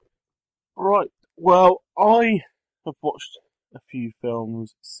 Right. Well, I have watched a few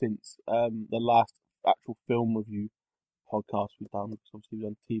films since the last actual film review podcast we've done. Because obviously we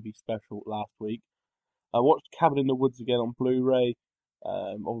done a TV special last week. I watched Cabin in the Woods again on Blu-ray.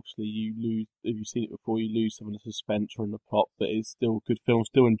 Obviously, you lose, if you've seen it before, you lose some of the suspense or in the plot, but it's still a good film,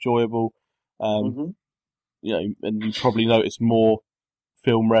 still enjoyable. And you probably notice more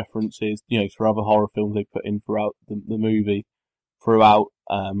film references, for other horror films they put in throughout the movie. I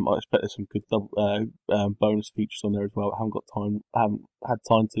expect there's some good bonus features on there as well. I haven't had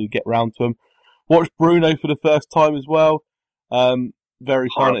time to get round to them. Watched Bruno for the first time as well. Very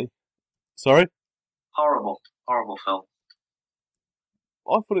funny. Sorry? Horrible film.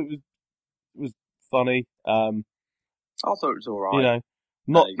 I thought it was funny. I thought it was alright.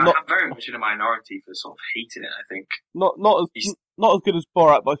 I'm very much in a minority for sort of hating it. I think not as good as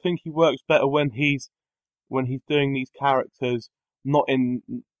Borat, but I think he works better when he's doing these characters not in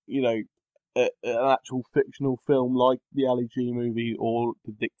an actual fictional film like the Ali G movie or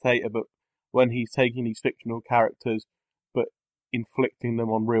The Dictator, but when he's taking these fictional characters but inflicting them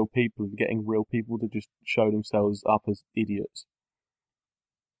on real people and getting real people to just show themselves up as idiots.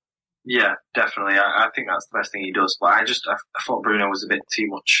 Yeah, definitely. I think that's the best thing he does. But I thought Bruno was a bit too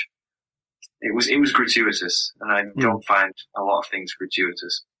much. It was gratuitous, and I don't find a lot of things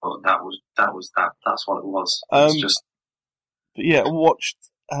gratuitous. But that was that. That's what it was. It was just. But yeah, I watched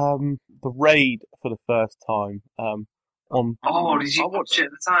The Raid for the first time. On. Oh, did you watch it at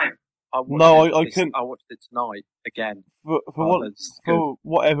the time? I couldn't. I watched it tonight again. For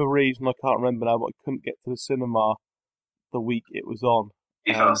whatever reason, I can't remember now, but I couldn't get to the cinema the week it was on.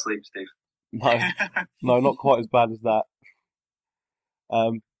 You fell asleep, Steve. No, not quite as bad as that.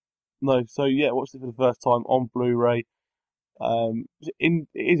 No, so yeah, watched it for the first time on Blu-ray. It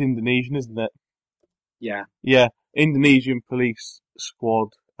is Indonesian, isn't it? Yeah. Yeah, Indonesian police squad,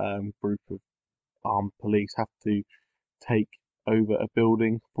 group of armed police have to take over a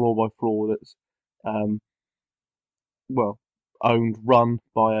building floor by floor that's, run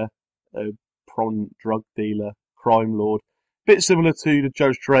by a prominent drug dealer, crime lord. Bit similar to the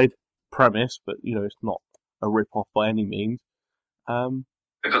Judge Dredd premise, but it's not a rip-off by any means.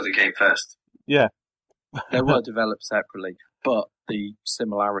 Because it came first. Yeah. They were developed separately, but the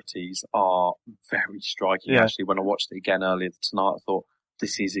similarities are very striking. Yeah. Actually, when I watched it again earlier tonight, I thought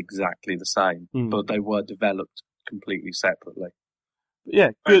this is exactly the same, but they were developed completely separately.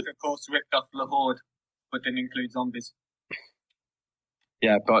 Yeah, good. Both, of course, ripped off the Horde, but didn't include zombies.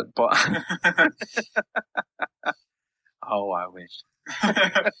 Yeah, but oh, I wish.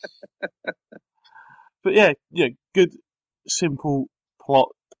 But yeah, good, simple plot,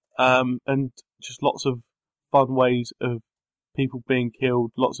 and just lots of fun ways of people being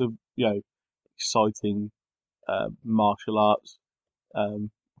killed. Lots of exciting martial arts,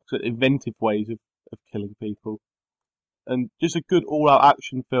 inventive ways of killing people, and just a good all-out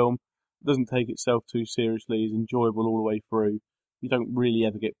action film. Doesn't take itself too seriously. Is enjoyable all the way through. You don't really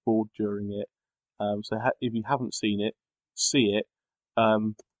ever get bored during it. So if you haven't seen it, see it.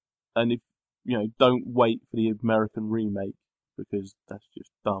 And if don't wait for the American remake because that's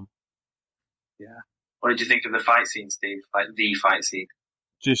just dumb. Yeah. What did you think of the fight scene, Steve? Like the fight scene?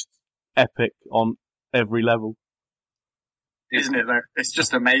 Just epic on every level. Isn't it though? It's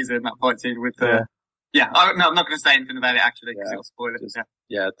just amazing, that fight scene with the... Yeah, I'm not going to say anything about it actually because it'll spoil it.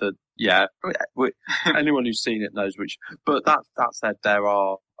 Anyone who's seen it knows which. But that said, there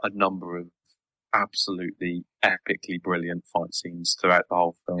are a number of absolutely epically brilliant fight scenes throughout the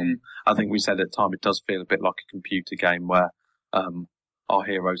whole film. I think we said at the time it does feel a bit like a computer game where our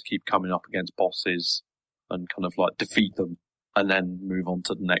heroes keep coming up against bosses and kind of like defeat them and then move on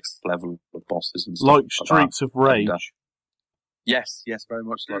to the next level of bosses and stuff. Like Streets of Rage. And, yes, very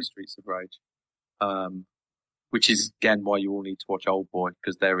much like Streets of Rage. Which is again why you all need to watch Oldboy,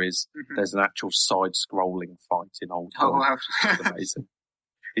 because there's an actual side-scrolling fight in Oldboy. Oh, wow. It's amazing.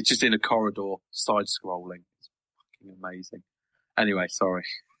 It's just in a corridor, side-scrolling. It's fucking amazing. Anyway, sorry.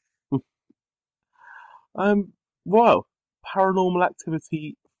 Well, Paranormal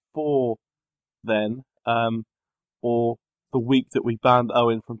Activity 4 then, or the week that we banned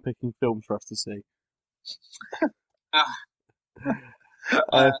Owen from picking films for us to see.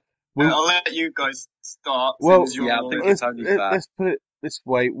 I'll let you guys start. Well, I think it's only fair. Let's put it this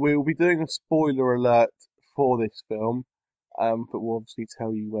way. We'll be doing a spoiler alert for this film, but we'll obviously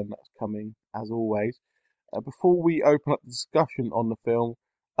tell you when that's coming, as always. Before we open up the discussion on the film,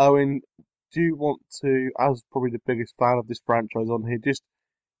 Owen, do you want to, as probably the biggest fan of this franchise on here, just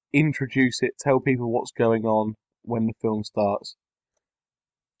introduce it, tell people what's going on when the film starts?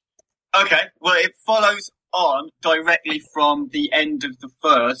 Okay, well, it follows on directly from the end of the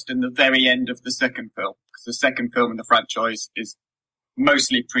first and the very end of the second film, because the second film in the franchise is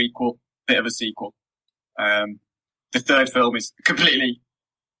mostly prequel, bit of a sequel. The third film is completely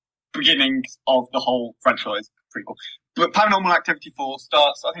beginning of the whole franchise prequel. But Paranormal Activity 4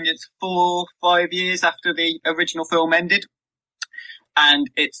 starts, I think it's 4-5 years after the original film ended. And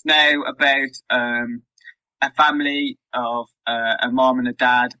it's now about a family of a mom and a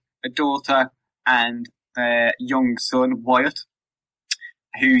dad, a daughter, and their young son, Wyatt,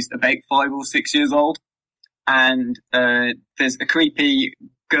 who's about 5 or 6 years old. And there's a creepy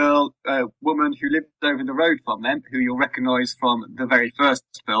woman who lives over the road from them, who you'll recognise from the very first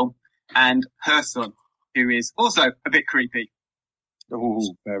film, and her son, who is also a bit creepy.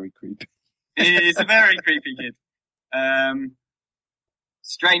 Oh, very creepy. He's a very creepy kid.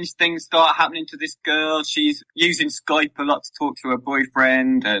 Strange things start happening to this girl. She's using Skype a lot to talk to her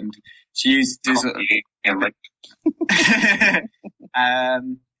boyfriend, and she uses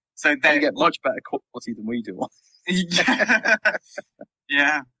So they get much better quality than we do.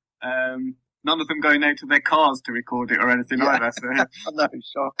 Yeah. None of them go out to their cars to record it or anything either. So. No,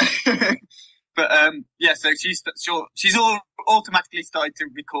 sure. But so she's all automatically started to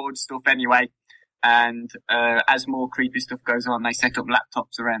record stuff anyway. And as more creepy stuff goes on, they set up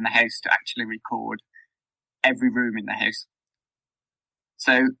laptops around the house to actually record every room in the house.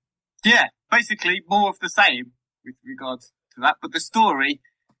 So, yeah, basically more of the same with regards to that. But the story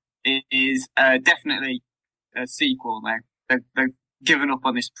is definitely a sequel now. They've given up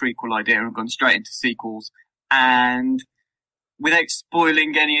on this prequel idea and gone straight into sequels. And without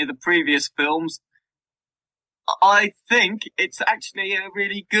spoiling any of the previous films, I think it's actually a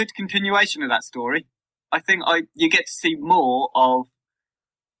really good continuation of that story. I think you get to see more of,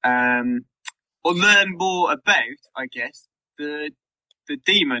 or learn more about, I guess, the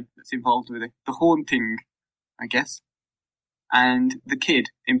demon that's involved with it, the haunting, I guess, and the kid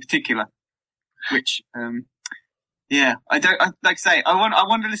in particular, which, I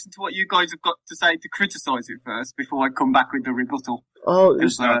want to listen to what you guys have got to say to criticise it first before I come back with the rebuttal. Oh,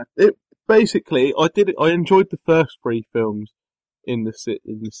 basically, I enjoyed the first 3 films in the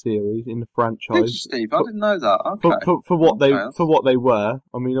series, in the franchise. Did you, Steve? I didn't know that. Okay. For what they were.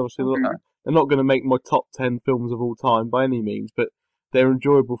 I mean, obviously, they're not going to make my top 10 films of all time by any means, but they're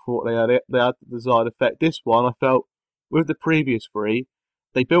enjoyable for what they had. They had the desired effect. This one, I felt, with the previous 3,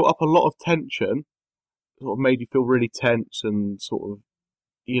 they built up a lot of tension, sort of made you feel really tense and sort of,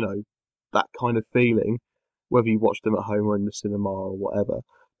 that kind of feeling, whether you watched them at home or in the cinema or whatever.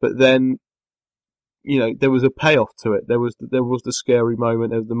 But then, there was a payoff to it. There was the scary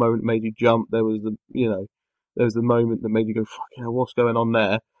moment. There was the moment that made you jump. There was the moment that made you go, fucking hell, what's going on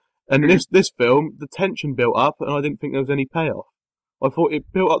there? And this film, the tension built up, and I didn't think there was any payoff. I thought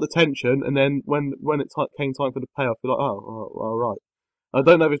it built up the tension, and then when it came time for the payoff, you're like, oh, all right. I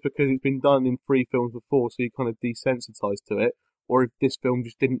don't know if it's because it's been done in 3 films before, so you're kind of desensitized to it, or if this film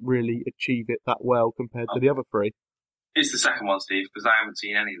just didn't really achieve it that well compared to the other 3. It's the second one, Steve, because I haven't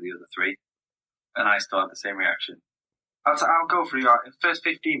seen any of the other 3, and I still have the same reaction. I'll go through the first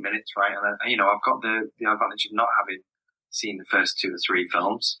 15 minutes, right, and then, I've got the advantage of not having seen the first 2 or 3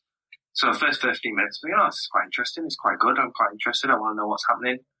 films. So the first 15 minutes, this is quite interesting, it's quite good, I'm quite interested, I want to know what's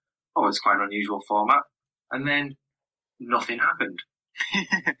happening. Oh, it's quite an unusual format. And then nothing happened.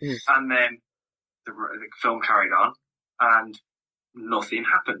 And then the film carried on, and nothing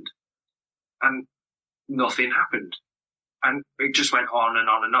happened. And nothing happened. And it just went on and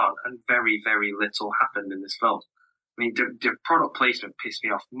on and on, and very, very little happened in this film. I mean, the product placement pissed me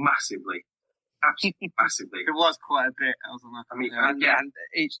off massively. Absolutely massively. It was quite a bit, wasn't it? I mean, and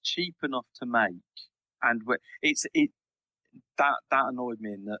it's cheap enough to make, and that annoyed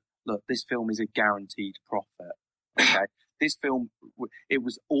me in that, look, this film is a guaranteed profit. Okay, this film, it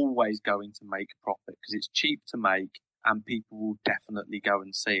was always going to make a profit because it's cheap to make, and people will definitely go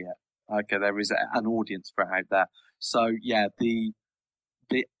and see it. Okay, there is an audience for it out there. So yeah, the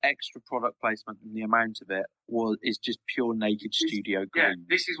extra product placement and the amount of it is just pure naked studio green. Yeah,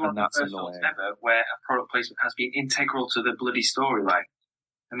 this is one of the first films ever where a product placement has been integral to the bloody storyline.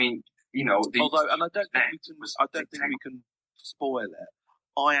 I mean, I don't think we can spoil it.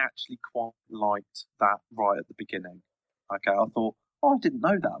 I actually quite liked that right at the beginning. Okay, I thought, I didn't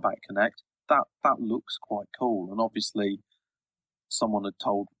know that about Kinect. That looks quite cool, and obviously someone had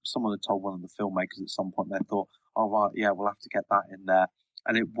told one of the filmmakers at some point. They thought, oh right, yeah, we'll have to get that in there.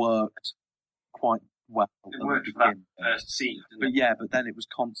 And it worked quite well. It worked for that first scene. But then it was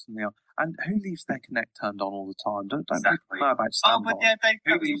constantly on. And who leaves their Kinect turned on all the time? Don't people know about standby? Oh, but yeah,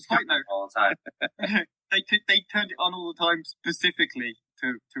 who leaves Kinect all the time? They turned it on all the time specifically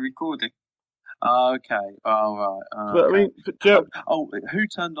to record it. Okay, all right. But I mean, who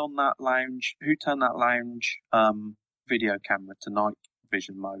turned on that lounge? Who turned that lounge video camera to night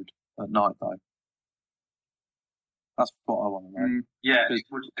vision mode at night though? That's what I want to know. Yeah,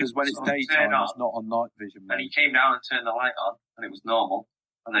 because when it's daytime, it's not on night vision mode. And he came down and turned the light on, and it was normal.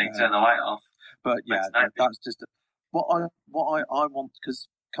 And then he turned the light off. But yeah, that's just what I want. Because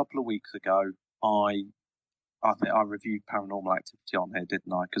a couple of weeks ago, I think I reviewed Paranormal Activity on here,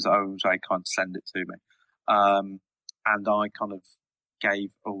 didn't I? Because Owen was very kind to send it to me, and I kind of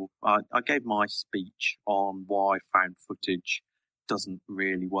I gave my speech on why found footage doesn't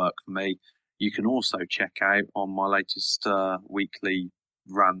really work for me. You can also check out on my latest weekly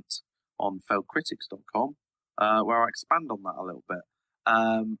rant on failcritics.com, where I expand on that a little bit.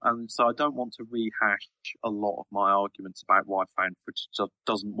 And so I don't want to rehash a lot of my arguments about why found footage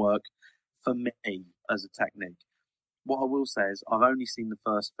doesn't work for me as a technique. What I will say is I've only seen the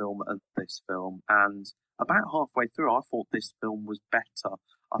first film and this film, and about halfway through I thought this film was better.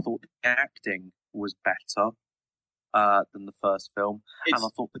 I thought the acting was better than the first film, and I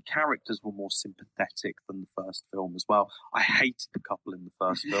thought the characters were more sympathetic than the first film as well. I hated the couple in the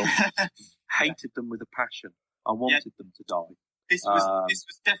first film. Hated them with a passion. I wanted them to die. This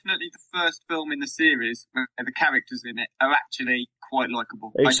was definitely the first film in the series where the characters in it are actually quite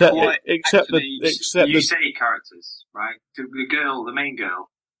likeable. Except you say characters, right? The main girl,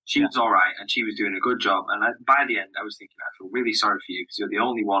 she was all right and she was doing a good job. And by the end, I was thinking, I feel really sorry for you because you're the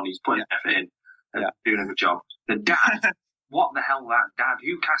only one who's putting effort in and doing a good job. The dad, what the hell, that dad?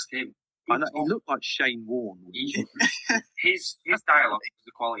 Who cast him? I know, he looked like Shane Warne. His dialogue was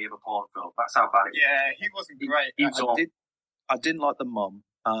the quality of a porn film. That's how bad it was. Yeah, he wasn't great. I didn't like the mum.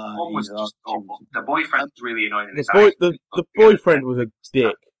 Mum was just awful. The boyfriend was really annoying. The boyfriend was a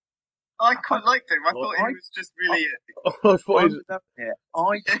dick. I quite liked him. I thought he was just really. I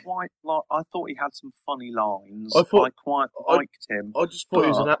thought he had some funny lines. I quite liked him. I just thought he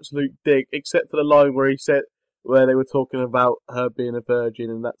was an absolute dick, except for the line where they were talking about her being a virgin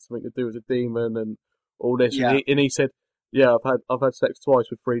and that's something to do with a demon and all this. Yeah. And he said, "Yeah, I've had sex twice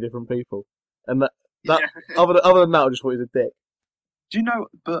with 3 different people," and that other than that, I just thought he was a dick. Do you know?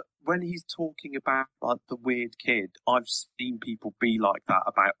 But when he's talking about like the weird kid, I've seen people be like that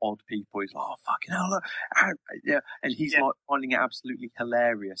about odd people. He's like, "Oh fucking hell!" Yeah, and he's like finding it absolutely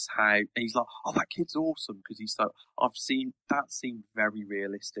hilarious. How he's like, "Oh, that kid's awesome," because he's so. I've seen that seemed very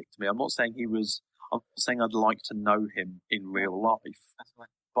realistic to me. I'm not saying he was. I'm not saying I'd like to know him in real life,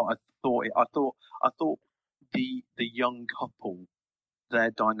 but I thought the young couple,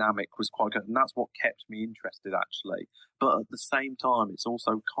 their dynamic was quite good, and that's what kept me interested, actually. But at the same time, it's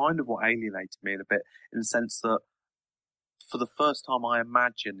also kind of what alienated me in a bit, in the sense that for the first time I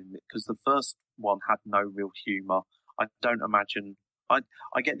imagine, because the first one had no real humour, I don't imagine... I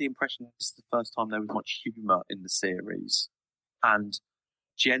get the impression this is the first time there was much humour in the series. And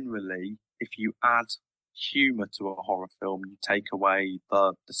generally, if you add humour to a horror film, you take away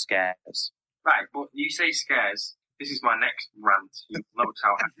the scares. Right, but you say scares... This is my next rant. You notice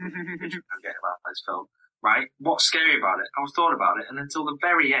how happy I'm getting about this film, right? What's scary about it? I was thought about it, and until the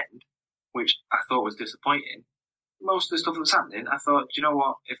very end, which I thought was disappointing, most of the stuff that was happening, I thought, do you know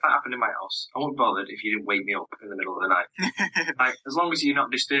what? If that happened in my house, I wouldn't be bothered if you didn't wake me up in the middle of the night. Like, as long as you're not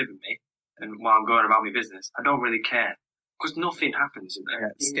disturbing me, and while I'm going about my business, I don't really care. Because nothing happens in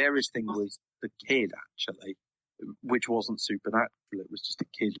there. Yeah, the scariest thing was the kid, actually, which wasn't supernatural. It was just a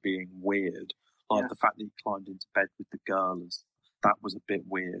kid being weird. Like the fact that he climbed into bed with the girl, that was a bit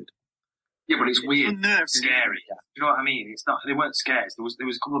weird. Yeah, but it's weird, scary. Yeah. You know what I mean? It's not. They weren't scares. There was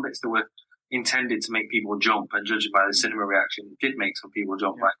a couple of bits that were intended to make people jump, and judging by the cinema reaction, it did make some people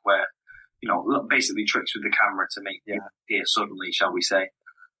jump. Like where, basically tricks with the camera to make people appear suddenly, shall we say?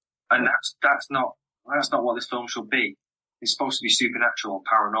 And that's not what this film should be. It's supposed to be supernatural and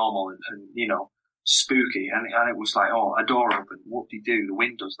paranormal and spooky, and it was like, oh, a door opened, whoop-de-doo, the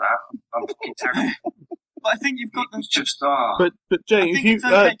wind does that. I'm fucking terrible. But I think you've got them. Just But Jay,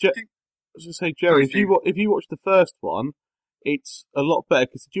 Jerry, if you watch the first one, it's a lot better.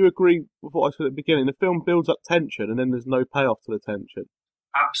 Because did you agree with what I said at the beginning? The film builds up tension, and then there's no payoff to the tension.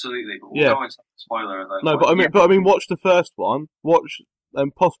 Absolutely, but we'll go into spoiler alert. No, but I mean, watch the first one, watch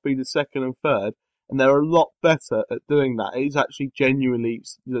possibly the second and third. And they're a lot better at doing that. It's actually genuinely,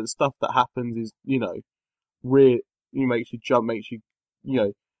 the stuff that happens is, real, makes you jump, makes you,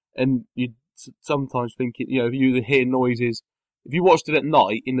 and you sometimes think, if you hear noises, if you watched it at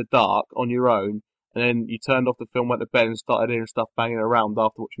night in the dark on your own, and then you turned off the film, went to bed and started hearing stuff banging around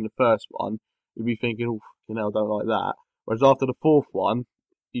after watching the first one, you'd be thinking, oh, I don't like that. Whereas after the fourth one,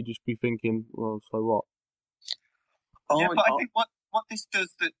 you'd just be thinking, well, so what? Yeah, but I think what this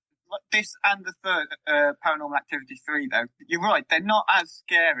does that, this and the third Paranormal Activity 3, though, you're right, they're not as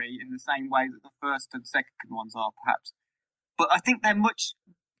scary in the same way that the first and second ones are, perhaps. But I think they're much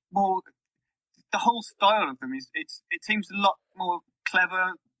more... The whole style of them it seems a lot more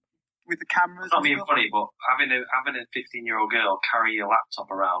clever with the cameras. It's not being funny, but having a 15-year-old girl carry your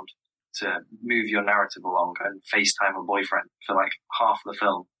laptop around to move your narrative along and FaceTime a boyfriend for like half the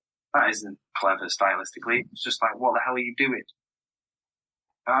film, that isn't clever stylistically. It's just like, what the hell are you doing?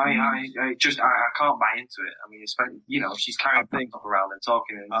 I can't buy into it. I mean, she's carrying things up around and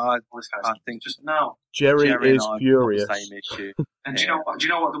talking and all this kind of stuff. I think just no. Jerry is furious. The same issue. And do you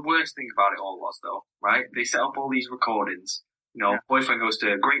know what the worst thing about it all was, though? Right? They set up all these recordings. Boyfriend goes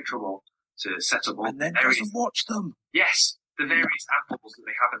to great trouble to set up all. And then doesn't watch them. Yes, the various apples that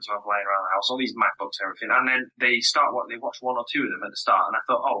they happen to have lying around the house, all these MacBooks and everything, and then they watch one or two of them at the start, and I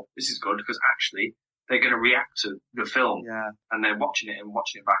thought, oh, this is good because actually they're going to react to the film, Yeah. and they're watching it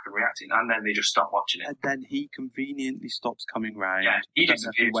back and reacting, and then they just stop watching it. And then he conveniently stops coming round. Yeah, he I don't know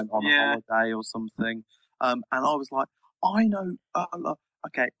if he disappears. went on a holiday or something. And I was like, I know,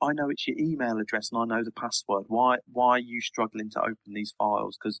 okay, I know it's your email address and I know the password. Why are you struggling to open these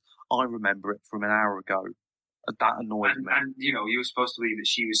files? Because I remember it from an hour ago. That annoyed me. And, you know, you were supposed to believe that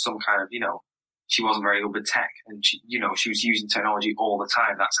she was some kind of, you know, she wasn't very good with tech, and she, you know, she was using technology all the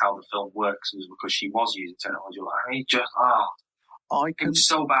time. That's how the film works, was because she was using technology. I mean, it was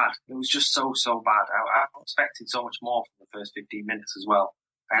so bad. It was just so bad. I expected so much more from the first 15 minutes as well.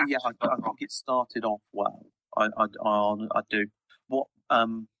 I think it started off well. I do. What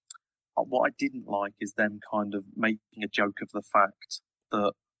I didn't like is them kind of making a joke of the fact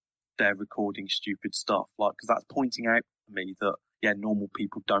that they're recording stupid stuff, like, because that's pointing out to me that normal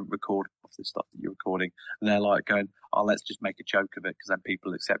people don't record off the stuff that you're recording, and they're like going, "Oh, let's just make a joke of it because then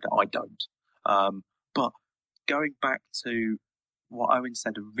people accept it." I don't. But going back to what Owen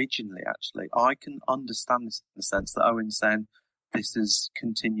said originally, actually, I can understand this in the sense that Owen's saying this has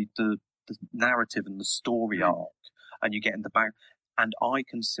continued the narrative and the story arc, and you get in the back, and I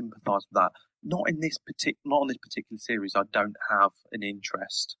can sympathise with that. Not on this particular series. I don't have an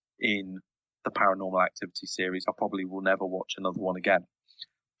interest in the Paranormal Activity series. I probably will never watch another one again.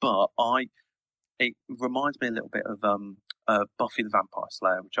 But it reminds me a little bit of Buffy the Vampire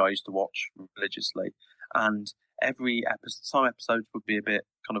Slayer, which I used to watch religiously. And every episode, some episodes would be a bit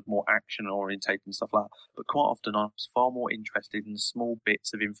kind of more action orientated and stuff like that. But quite often I was far more interested in small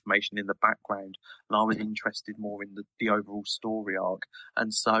bits of information in the background, and I was interested more in the overall story arc.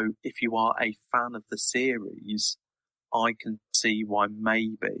 And so if you are a fan of the series, I can see why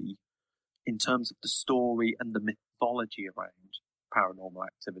maybe, in terms of the story and the mythology around Paranormal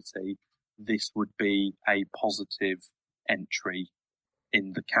Activity, this would be a positive entry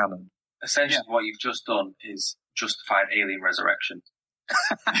in the canon. Essentially, what you've just done is justified alien resurrection.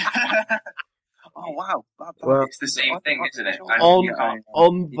 Oh wow! Well, it's the same thing, isn't it?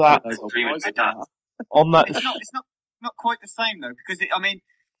 On that, It's not quite the same though, because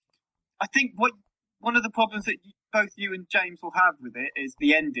I think one of the problems that both you and James will have with it is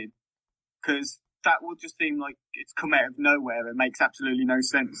the ending, because that will just seem like it's come out of nowhere and makes absolutely no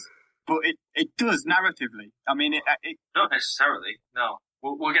sense. But it does narratively. I mean, it not necessarily. No,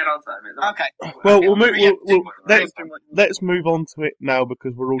 we'll get on to that in a minute. Okay. Well, let's move on to it now,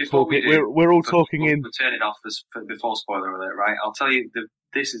 because we're all talking. We're all talking in. We're turning off this before spoiler alert, right? I'll tell you,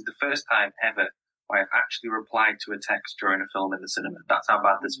 this is the first time ever where I've actually replied to a text during a film in the cinema. That's how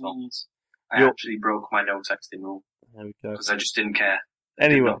bad this film is. I actually broke my no texting rule. There we go. Because I just didn't care.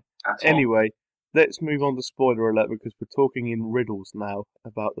 Anyway, let's move on to spoiler alert, because we're talking in riddles now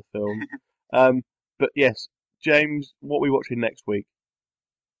about the film. But yes, James, what are we watching next week?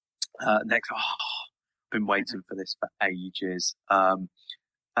 I've been waiting for this for ages.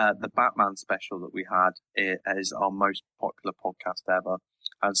 The Batman special that we had is our most popular podcast ever,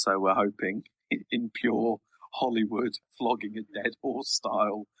 and so we're hoping, in pure Hollywood flogging a dead horse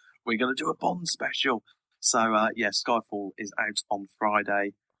style, we're going to do a Bond special. So Skyfall is out on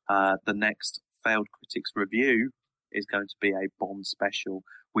Friday. The next Failed Critics review is going to be a Bond special.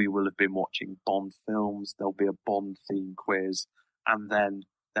 We will have been watching Bond films. There'll be a Bond theme quiz, and then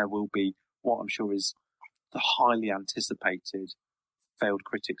there will be what I'm sure is the highly anticipated Failed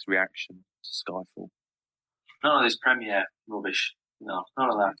Critics reaction to Skyfall. None of this premiere rubbish. No, none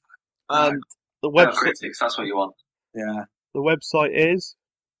of that. And the Failed Critics, that's what you want. Yeah. The website is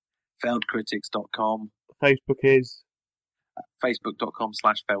failedcritics.com. Facebook is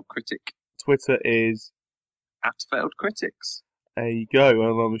facebook.com/failedcritic. Twitter is @failedcritics. There you go.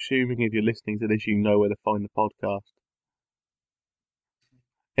 And I'm assuming if you're listening to this, you know where to find the podcast.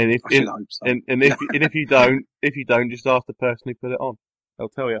 And if you don't, just ask the person who put it on. They'll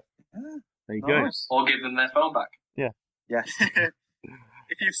tell you. There you go. Or give them their phone back. Yeah. Yes.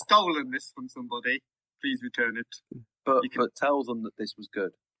 If you've stolen this from somebody, please return it. But tell them that this was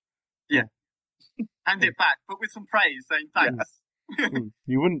good. Yeah. Hand it back, but with some praise, saying thanks. Yeah.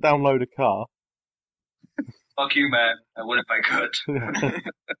 You wouldn't download a car. Fuck you, man. I would if I could.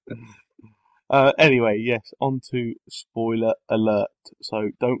 Anyway, yes, on to spoiler alert.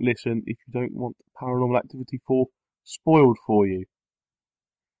 So don't listen if you don't want Paranormal Activity 4 spoiled for you.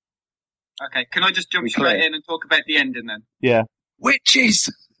 Okay, can I just jump straight in and talk about the ending then? Yeah. Witches!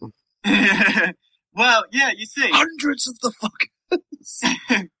 Well, yeah, you see. Hundreds of the fuckers!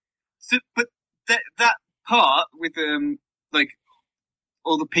 But that part with,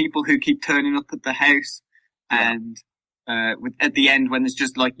 all the people who keep turning up at the house, and at the end when there's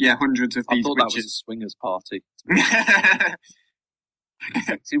just hundreds of these I thought witches. that was a swingers party.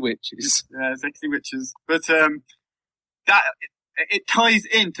 Sexy witches. Yeah, sexy witches. But that it ties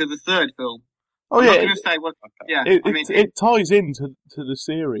into the third film. Oh I'm yeah, not going to say what. Yeah, it ties into the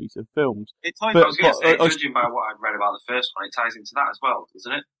series of films. It ties. I was going to say, I- judging by what I'd read about the first one, it ties into that as well,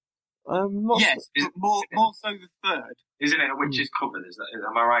 doesn't it? Yes, but more so the third. Isn't it a witch's coven?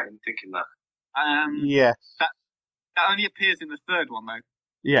 Am I right in thinking that? Yes. That only appears in the third one, though.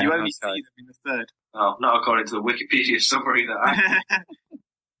 Yeah. You only see them in the third. Oh, not according to the Wikipedia summary that I...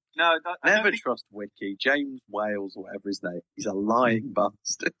 No, I don't Never think- trust Wiki. James Wales, or whatever his name. He's a lying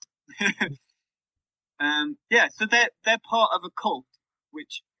bastard. Yeah, so they're part of a cult,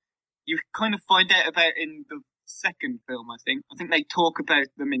 which you kind of find out about in the second film, I think. I think they talk about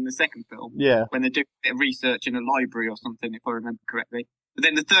them in the second film. Yeah. When they do a bit of research in a library or something, if I remember correctly. But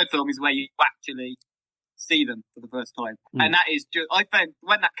then the third film is where you actually see them for the first time. And that is just, I found,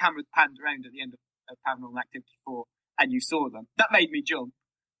 when that camera panned around at the end of Paranormal Activity 4 and you saw them, that made me jump.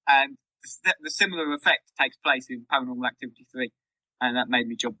 And the similar effect takes place in Paranormal Activity 3. And that made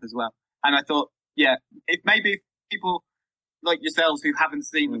me jump as well. And I thought, yeah, if maybe people like yourselves who haven't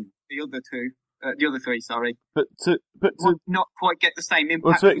seen the other three, But to would not quite get the same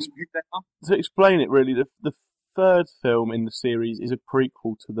impact. Well, on who they are. to explain it really, the third film in the series is a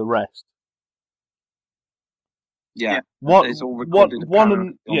prequel to the rest. Yeah. What It's all recorded one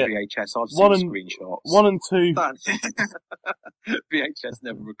on VHS. I've one seen and- screenshots. 1 and 2 VHS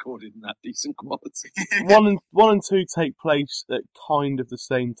never recorded in that decent quality. 1 and 2 take place at kind of the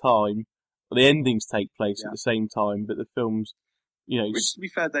same time. The endings take place at the same time, but the films, Which, to be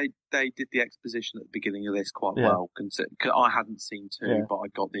fair, they did the exposition at the beginning of this quite Yeah. well. Cause I hadn't seen 2, Yeah. but I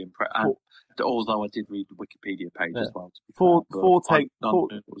got the impression. Although I did read the Wikipedia page as well. To be Four fair, take- I four-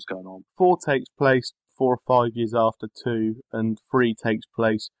 knew what was going on. 4 takes place 4 or 5 years after 2, and 3 takes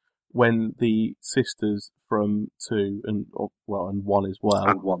place when the sisters from 2 and 1 as well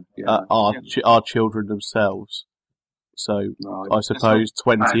And 1, yeah. are children themselves. So Right. I suppose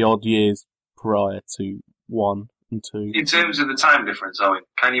 20 odd years prior to 1 and 2. In terms of the time difference, Owen,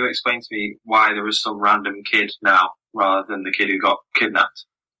 can you explain to me why there is some random kid now rather than the kid who got kidnapped?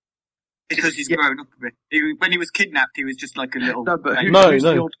 Because he's grown up a bit. When he was kidnapped, he was just like a little... No, but baby. who's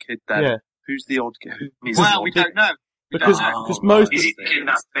the odd kid then? Yeah. Who's the odd kid? Well, we don't know. Because most Is he a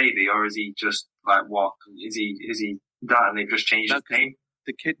kidnapped baby, or is he just like what? Is he that and they've just changed his name?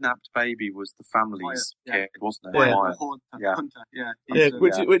 The kidnapped baby was the family's Wyatt, kid, wasn't it? Yeah. Wyatt. Hunter, yeah. Yeah,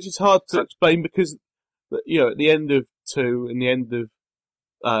 He's, which is hard to explain because, at the end of 2 and the end of,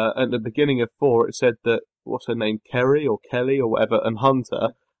 at the beginning of 4, it said that, what's her name, Kerry or Kelly or whatever, and Hunter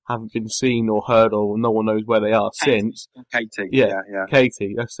haven't been seen or heard or no one knows where they are since. Katie. Yeah, Yeah.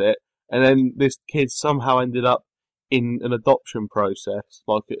 Katie, that's it. And then this kid somehow ended up in an adoption process,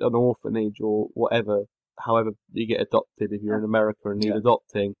 like an orphanage or whatever, however you get adopted if you're in America and need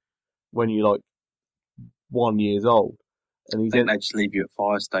adopting when you're like 1 year old. And he's I think they just leave you at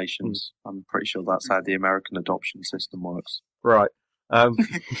fire stations. I'm pretty sure that's how the American adoption system works. right. And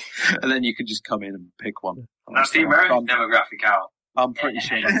then you can just come in and pick one. That's the American demographic out. I'm pretty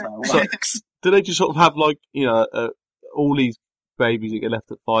sure that's how it So- works. Do they just sort of have like, all these babies that get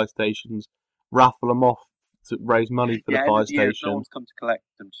left at fire stations, raffle them off to raise money for the fire if no station? one's come to collect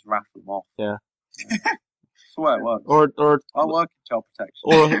them, just raffle them off. Yeah. That's the way it works. Or I work in child protection.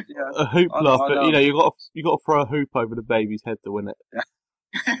 or Yeah. a hoopla, I know. you got to throw a hoop over the baby's head to win it.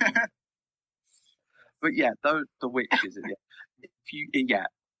 But yeah, the witches.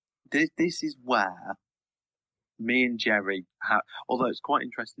 This is where me and Jerry have. Although it's quite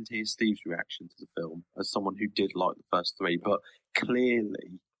interesting to hear Steve's reaction to the film as someone who did like the first 3, but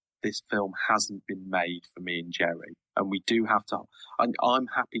clearly this film hasn't been made for me and Jerry, and we do have to. I'm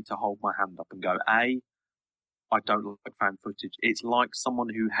happy to hold my hand up and go, I don't like found footage. It's like someone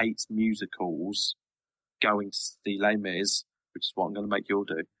who hates musicals going to see Les Mis, which is what I'm going to make you all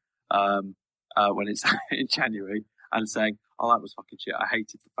do, when it's in January, and saying, oh, that was fucking shit. I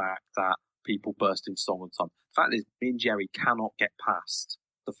hated the fact that people burst into song and song. The fact is, me and Jerry cannot get past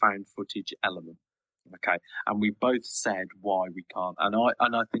the found footage element. Okay, and we both said why we can't, and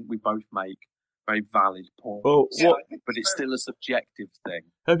I think we both make very valid points. Well, but it's still a subjective thing.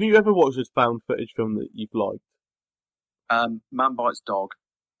 have you ever watched this found footage film that you've liked? Man Bites Dog.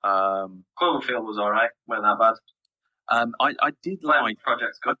 Cloverfield was alright, wasn't that bad. I did Blair like.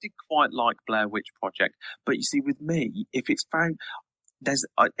 Project's I good. did quite like Blair Witch Project, but you see, with me, if it's found,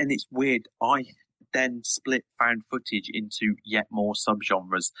 and it's weird. I then split found footage into yet more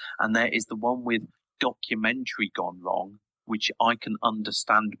subgenres, and there is the one with documentary gone wrong, which I can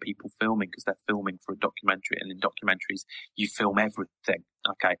understand people filming because they're filming for a documentary, and in documentaries you film everything.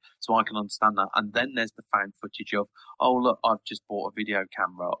 Okay, so I can understand that. And then there's the found footage of, oh look, I've just bought a video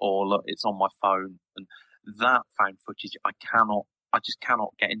camera, or look, it's on my phone, and that found footage I just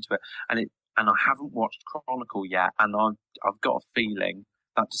cannot get into it. And I haven't watched Chronicle yet, and I've got a feeling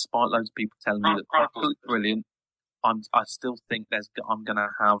that despite loads of people telling me that Chronicle is brilliant, I still think I'm going to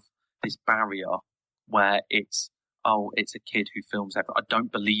have this barrier where it's a kid who films everything. I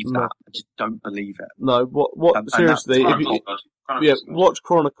don't believe that. I just don't believe it. No, seriously, watch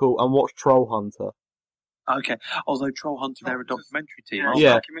Chronicle and watch Troll Hunter. Okay, although Troll Hunter, they're a documentary team.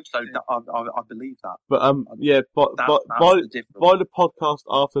 Yeah. So I believe that. But by the podcast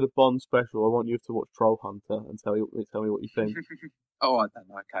after the Bond special, I want you to watch Troll Hunter and tell me what you think. All right then.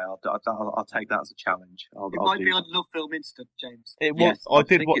 Okay, I'll take that as a challenge. It might be on Love Film Instant, James. I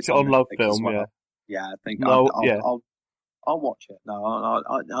did watch it on Love Film. Well. Yeah, I think I'll watch it. No,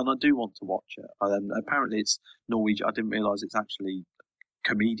 I do want to watch it. Apparently, it's Norwegian. I didn't realise it's actually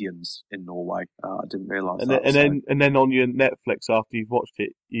comedians in Norway. I didn't realise that. And then on your Netflix, after you've watched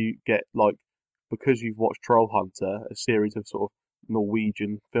it, you get because you've watched Troll Hunter, a series of sort of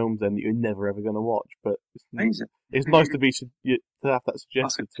Norwegian films then that you're never ever going to watch. But it's nice to have that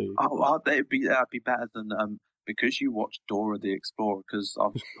suggested to you. That'd be better than because you watched Dora the Explorer, because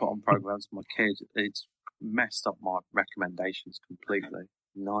I've put on programs for my kids. It's messed up my recommendations completely.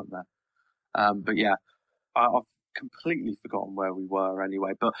 Nightmare. But yeah, I've completely forgotten where we were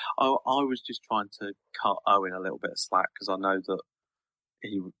anyway. But I was just trying to cut Owen a little bit of slack because I know that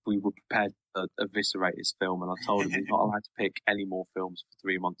we were prepared to eviscerate his film, and I told him he's not allowed to pick any more films for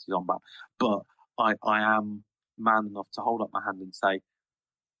 3 months he's on back. But I am man enough to hold up my hand and say,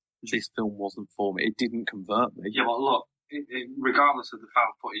 this film wasn't for me. It didn't convert me. Yeah, well, look, regardless of the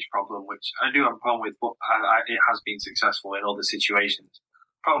found footage problem, which I do have a problem with, but it has been successful in other situations.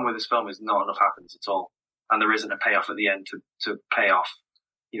 The problem with this film is not enough happens at all, and there isn't a payoff at the end to pay off.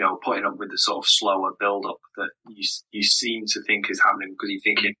 Putting up with the sort of slower build-up that you seem to think is happening, because you're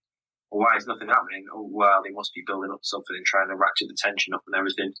thinking, well, why is nothing happening? Oh, well, they must be building up something and trying to ratchet the tension up and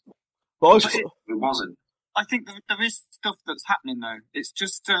everything. But it wasn't. I think there is stuff that's happening, though. It's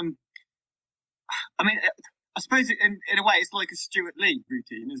just, I suppose in a way it's like a Stuart Lee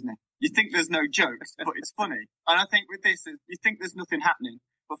routine, isn't it? You think there's no jokes, but it's funny. And I think with this, you think there's nothing happening.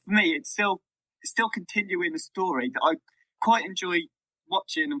 But for me, it's still continuing a story that I quite enjoy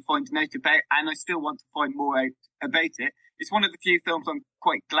watching and finding out about, and I still want to find more out about it. It's one of the few films I'm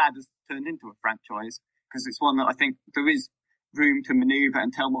quite glad has turned into a franchise, because it's one that I think there is room to manoeuvre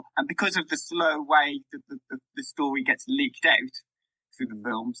and tell more. And because of the slow way that the story gets leaked out through the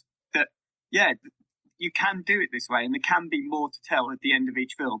films, that, yeah, you can do it this way, and there can be more to tell at the end of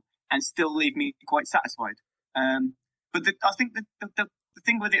each film and still leave me quite satisfied. But I think the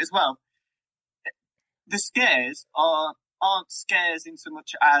thing with it as well, the scares aren't scares in so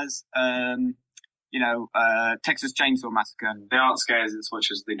much as, Texas Chainsaw Massacre. They aren't scares in so much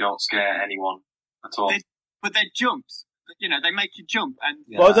as they don't scare anyone at all. But they're jumps. They make you jump. And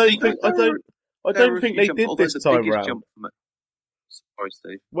well, I don't think they did this time round. Sorry,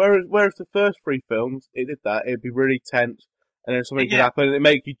 Steve. Whereas the first 3 films, it did that. It'd be really tense, and then something could happen, and it'd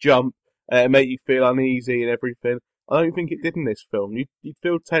make you jump, and it'd make you feel uneasy and everything. I don't think it did in this film. You'd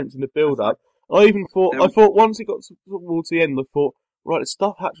feel tense in the build-up. I thought once it got towards the end, I thought, right, there's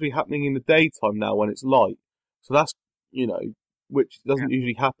stuff actually happening in the daytime now when it's light. So that's, which doesn't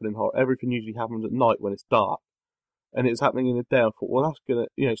usually happen in horror. Everything usually happens at night when it's dark. And it's happening in the day. I thought, well,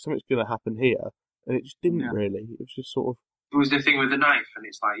 that's something's gonna happen here. And it just didn't really. It was just sort of... It was the thing with the knife, and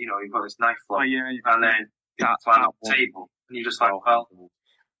it's like, you've got this knife flip, and then that's on the table, and you're just like, well,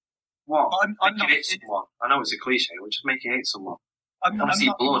 what? I'm not, hate someone. I know it's a cliche, but just make you hate someone. I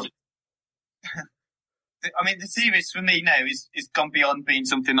see blood. The series for me now is gone beyond being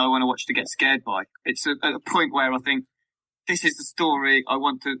something I want to watch to get scared by. It's at a point where I think this is the story I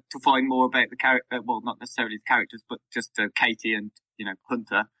want to find more about the character. Well, not necessarily the characters, but just Katie and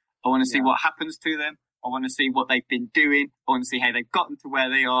Hunter. I want to see what happens to them. I want to see what they've been doing. I want to see how they've gotten to where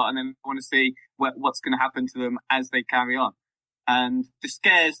they are, and then I want to see what's going to happen to them as they carry on. And the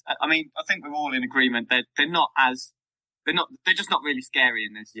scares, I think we're all in agreement that they're just not really scary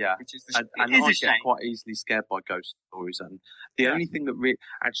in this. Yeah. Which is I get quite easily scared by ghost stories. And the only thing that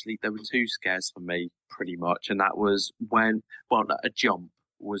actually, there were 2 scares for me, pretty much. And that was a jump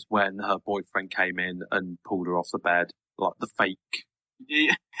was when her boyfriend came in and pulled her off the bed, like the fake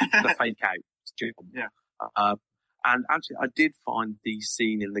out. Yeah. And actually, I did find the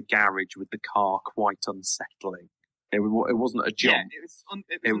scene in the garage with the car quite unsettling. It wasn't a jump.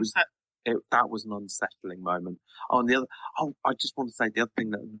 Yeah, it was That was an unsettling moment. I just want to say the other thing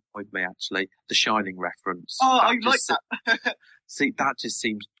that annoyed me actually, the Shining reference. Oh, I like that. See, that just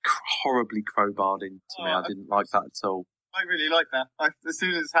seems horribly crowbarred into me. I didn't like that at all. I really like that. As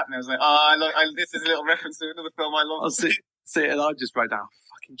soon as it's happening, I was like, this is a little reference to another film I love. See, and I just wrote down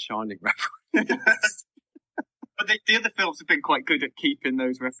fucking Shining reference. But the other films have been quite good at keeping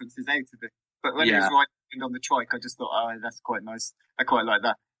those references out of it. But when it was right on the trike, I just thought, that's quite nice. I quite like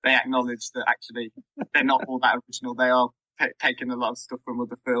that. They acknowledge that actually they're not all that original. They are taking a lot of stuff from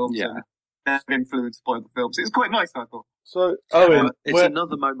other films. Yeah. And they're influenced by the films. It's quite nice, I thought. So, Owen, it's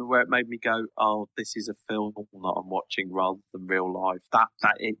another moment where it made me go, "Oh, this is a film that I'm watching rather than real life." That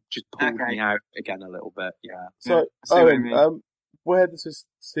it just pulled me out again a little bit. Yeah. So, Owen, where does this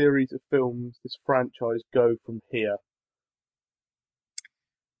series of films, this franchise, go from here?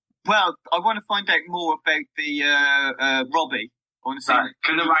 Well, I want to find out more about the Robbie. I want to see.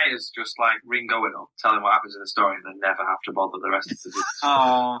 Can the writers just ring Owen up, tell him what happens in the story, and then never have to bother the rest of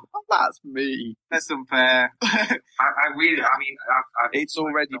the That's me. That's unfair. It's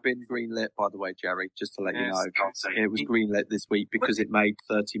already been greenlit, by the way, Jerry. Just to let you know, it was greenlit this week because it made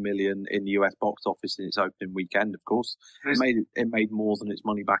 30 million in the US box office in its opening weekend. Of course, it made more than its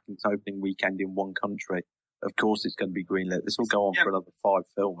money back in its opening weekend in one country. Of course, it's going to be greenlit. This will go on for another 5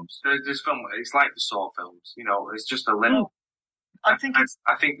 films. This film, it's like the Saw films. It's just a little. I think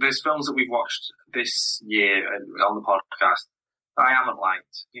there's films that we've watched this year on the podcast that I haven't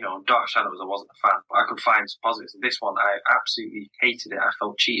liked. Dark Shadows, I wasn't a fan, but I could find some positives. And this one, I absolutely hated it. I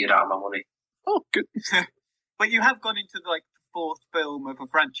felt cheated out of my money. Oh, good. But you have gone into the 4th film of a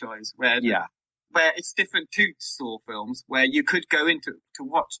franchise where it's different to Saw films, where you could go into to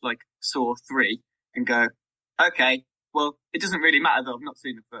watch Saw 3 and go, okay, well, it doesn't really matter that I've not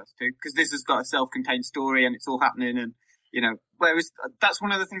seen the first 2 because this has got a self-contained story and it's all happening and. Whereas that's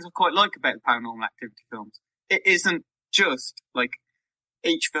one of the things I quite like about the Paranormal Activity films. It isn't just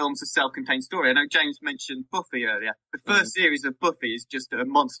each film's a self-contained story. I know James mentioned Buffy earlier. The first series of Buffy is just a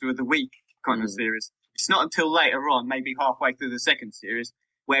Monster of the Week kind of series. It's not until later on, maybe halfway through the second series,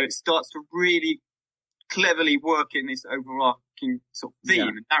 where it starts to really cleverly work in this overarching sort of theme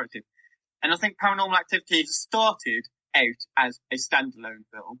and narrative. And I think Paranormal Activity has started out as a standalone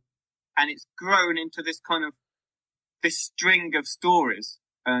film, and it's grown into this kind of this string of stories,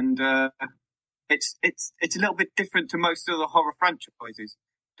 and it's a little bit different to most other horror franchises.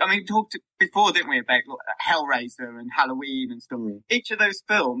 I mean, we talked before, didn't we, about Hellraiser and Halloween and stuff. Each of those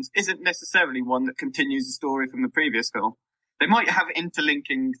films isn't necessarily one that continues the story from the previous film. They might have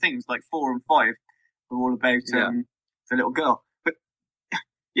interlinking things like 4 and 5 are all about the little girl. But,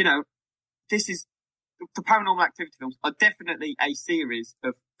 this is the Paranormal Activity films are definitely a series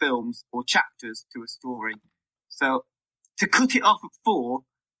of films or chapters to a story. So to cut it off at 4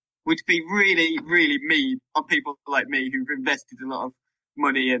 would be really, really mean on people like me who've invested a lot of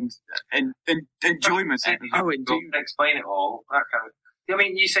money and enjoyment. Owen, do you explain it all? That kind of. I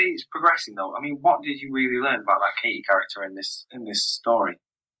mean, you say it's progressing though. I mean, what did you really learn about that Katie character in this story?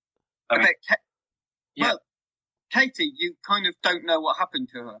 Well, Katie, you kind of don't know what happened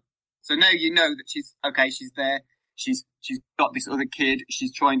to her. So now you know that she's there. She's got this other kid.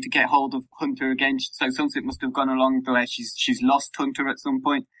 She's trying to get hold of Hunter again. So something must have gone along where she's lost Hunter at some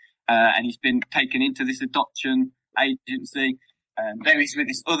point, and he's been taken into this adoption agency. There he's with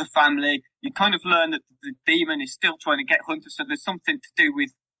this other family. You kind of learn that the demon is still trying to get Hunter. So there's something to do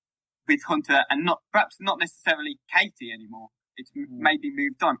with Hunter, and perhaps not necessarily Katie anymore. It's maybe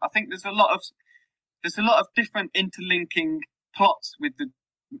moved on. I think there's a lot of different interlinking plots with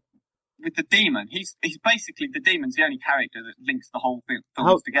the demon. He's basically, the demon's the only character that links the whole film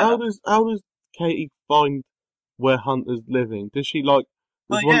together. How does Katie find where Hunter's living? Does she Does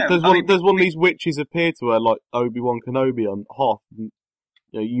one of these witches appear to her like Obi-Wan Kenobi on Hoth? And,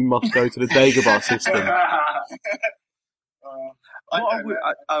 you must go to the Dagobah system.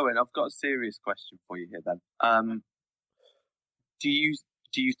 Owen, I've got a serious question for you here. Then, do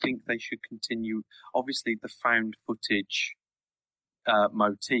you think they should continue? Obviously, the found footage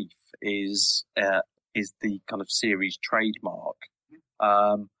motif is the kind of series trademark.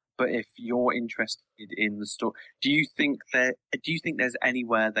 But if you're interested in the story, do you think there's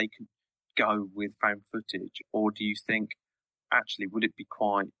anywhere they can go with found footage, or do you think actually would it be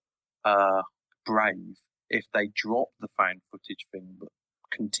quite brave if they dropped the found footage thing but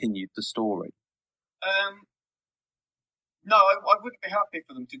continued the story? No, I wouldn't be happy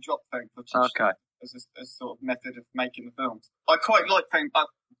for them to drop found footage. Okay. As a sort of method of making the films. I quite like found,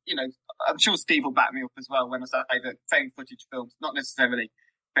 I'm sure Steve will back me up as well when I say that found footage films, not necessarily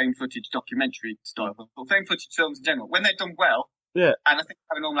found footage documentary style, but found footage films in general, when they're done well, Yeah. And I think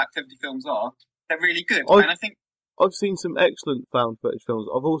Paranormal Activity films they're really good. And I think I've seen some excellent found footage films.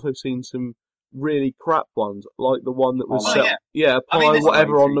 I've also seen some really crap ones, like the one that was Apollo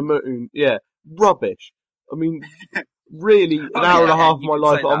whatever on the moon. Yeah, rubbish. I mean, really, an hour and a half of my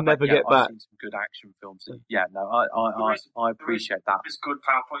life I'll never get back. I've seen some good action films. Yeah, no, I appreciate that. There's good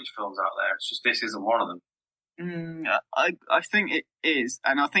found footage films out there. It's just this isn't one of them. I think it is,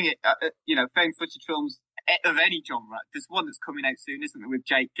 and I think it. Found footage films of any genre. There's one that's coming out soon, isn't it, with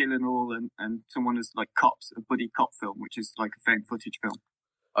Jake Gyllenhaal and someone as like cops, a buddy cop film, which is like a found footage film.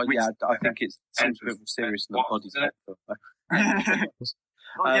 Oh yeah, I think it seems a bit more serious than a buddy cop film.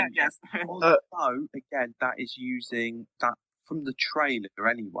 Yes. Although, again, that is using that from the trailer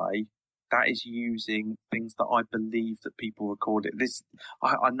anyway. That is using things that I believe that people recorded.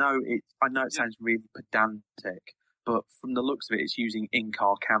 I know it sounds really pedantic, but from the looks of it, it's using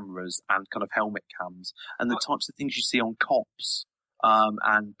in-car cameras and kind of helmet cams and the types of things you see on Cops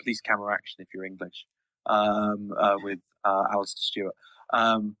and Police Camera Action if you're English with Alistair Stewart.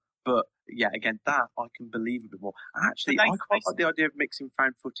 But yeah, again, that I can believe a bit more. And actually, I quite like the idea of mixing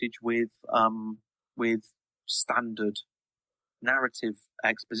found footage with standard narrative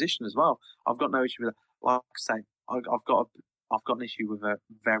exposition as well. I've got no issue with that. Like I say, I've got an issue with a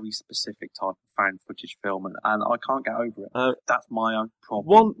very specific type of found footage film, and I can't get over it. That's my own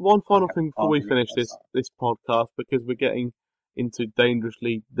problem. One final thing before we finish this podcast, because we're getting into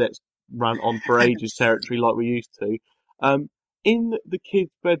dangerously let's rant on for ages territory like we used to. In the kid's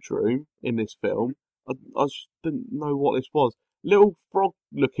bedroom in this film, I just didn't know what this was. Little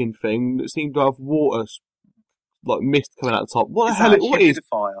frog-looking thing that seemed to have water, like mist coming out the top. What the hell? What is it?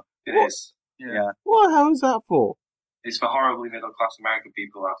 It is. Yeah. What the hell is that for? It's for horribly middle-class American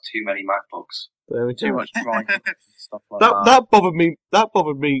people who have too many MacBooks. There we go. Too much writing and stuff like that. That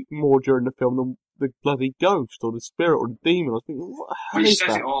bothered me more during the film than the bloody ghost or the spirit or the demon. I was thinking, what the hell Which is says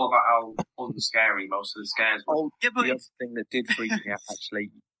that? it all about how unscary most of the scares were. The other thing that did freak me out,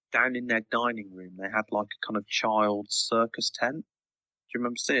 actually, down in their dining room, they had like a kind of child circus tent. Do you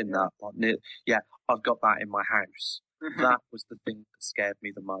remember seeing that? Yeah, I've got that in my house. That was the thing that scared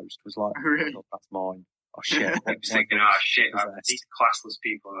me the most. Was like, oh, that's mine. Oh shit! I was thinking, shit, these classless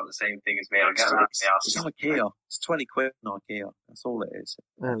people are the same thing as me. I'll get that. It's IKEA. It's 20 quid in IKEA. That's all it is.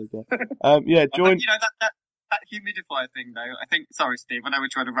 There we go. Join. That humidifier thing, though. I think. Sorry, Steve. I know we're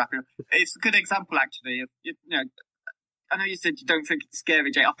trying to wrap it up. It's a good example, actually. I know you said you don't think it's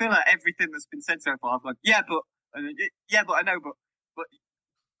scary, Jay. I feel like everything that's been said so far, I'm like, but I know, but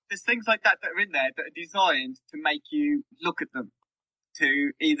there's things like that are in there that are designed to make you look at them,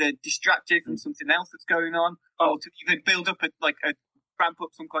 to either distract you from something else that's going on, or to even build up ramp up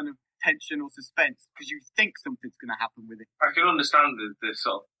some kind of tension or suspense because you think something's going to happen with it. I can understand the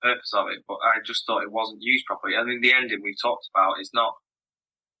sort of purpose of it, but I just thought it wasn't used properly. I mean, the ending we talked about is not.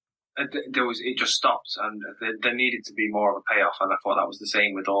 It just stopped, and there needed to be more of a payoff, and I thought that was the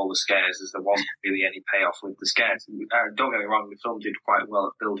same with all the scares, as there wasn't really any payoff with the scares. Don't get me wrong, the film did quite well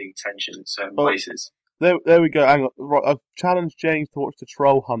at building tension in certain places. There we go. Hang on. Right, I've challenged James to watch The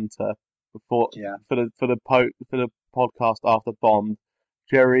Troll Hunter for the podcast after Bond.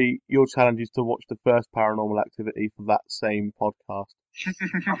 Jerry, your challenge is to watch the first Paranormal Activity for that same podcast.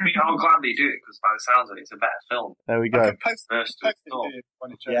 I'm glad they do it because by the sounds of it, it's a better film. There we go.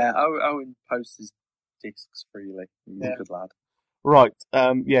 Yeah, Owen posts his discs freely. He's a good lad. Right.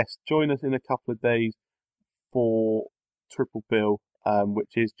 Yes. Join us in a couple of days for Triple Bill,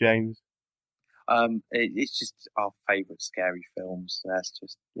 which is James. It's just our favourite scary films. Let's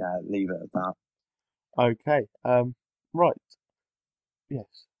just leave it at that. Okay. Right.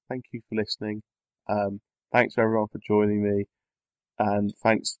 Yes. Thank you for listening. Thanks everyone for joining me, and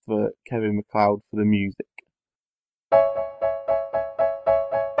thanks for Kevin MacLeod for the music.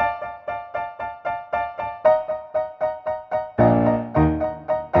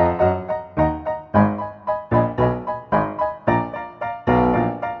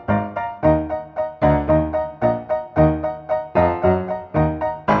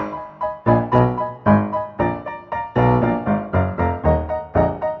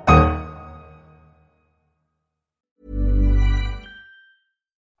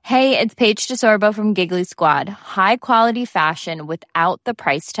 Hey, it's Paige DeSorbo from Giggly Squad. High quality fashion without the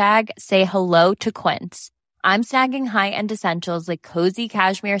price tag. Say hello to Quince. I'm snagging high-end essentials like cozy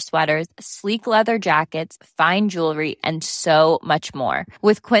cashmere sweaters, sleek leather jackets, fine jewelry, and so much more.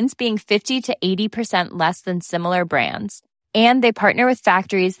 With Quince being 50 to 80% less than similar brands. And they partner with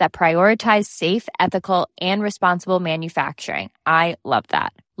factories that prioritize safe, ethical, and responsible manufacturing. I love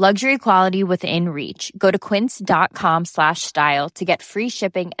that. Luxury quality within reach. Go to quince.com/style to get free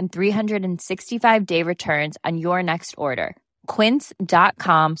shipping and 365-day returns on your next order.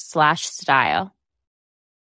 Quince.com/style.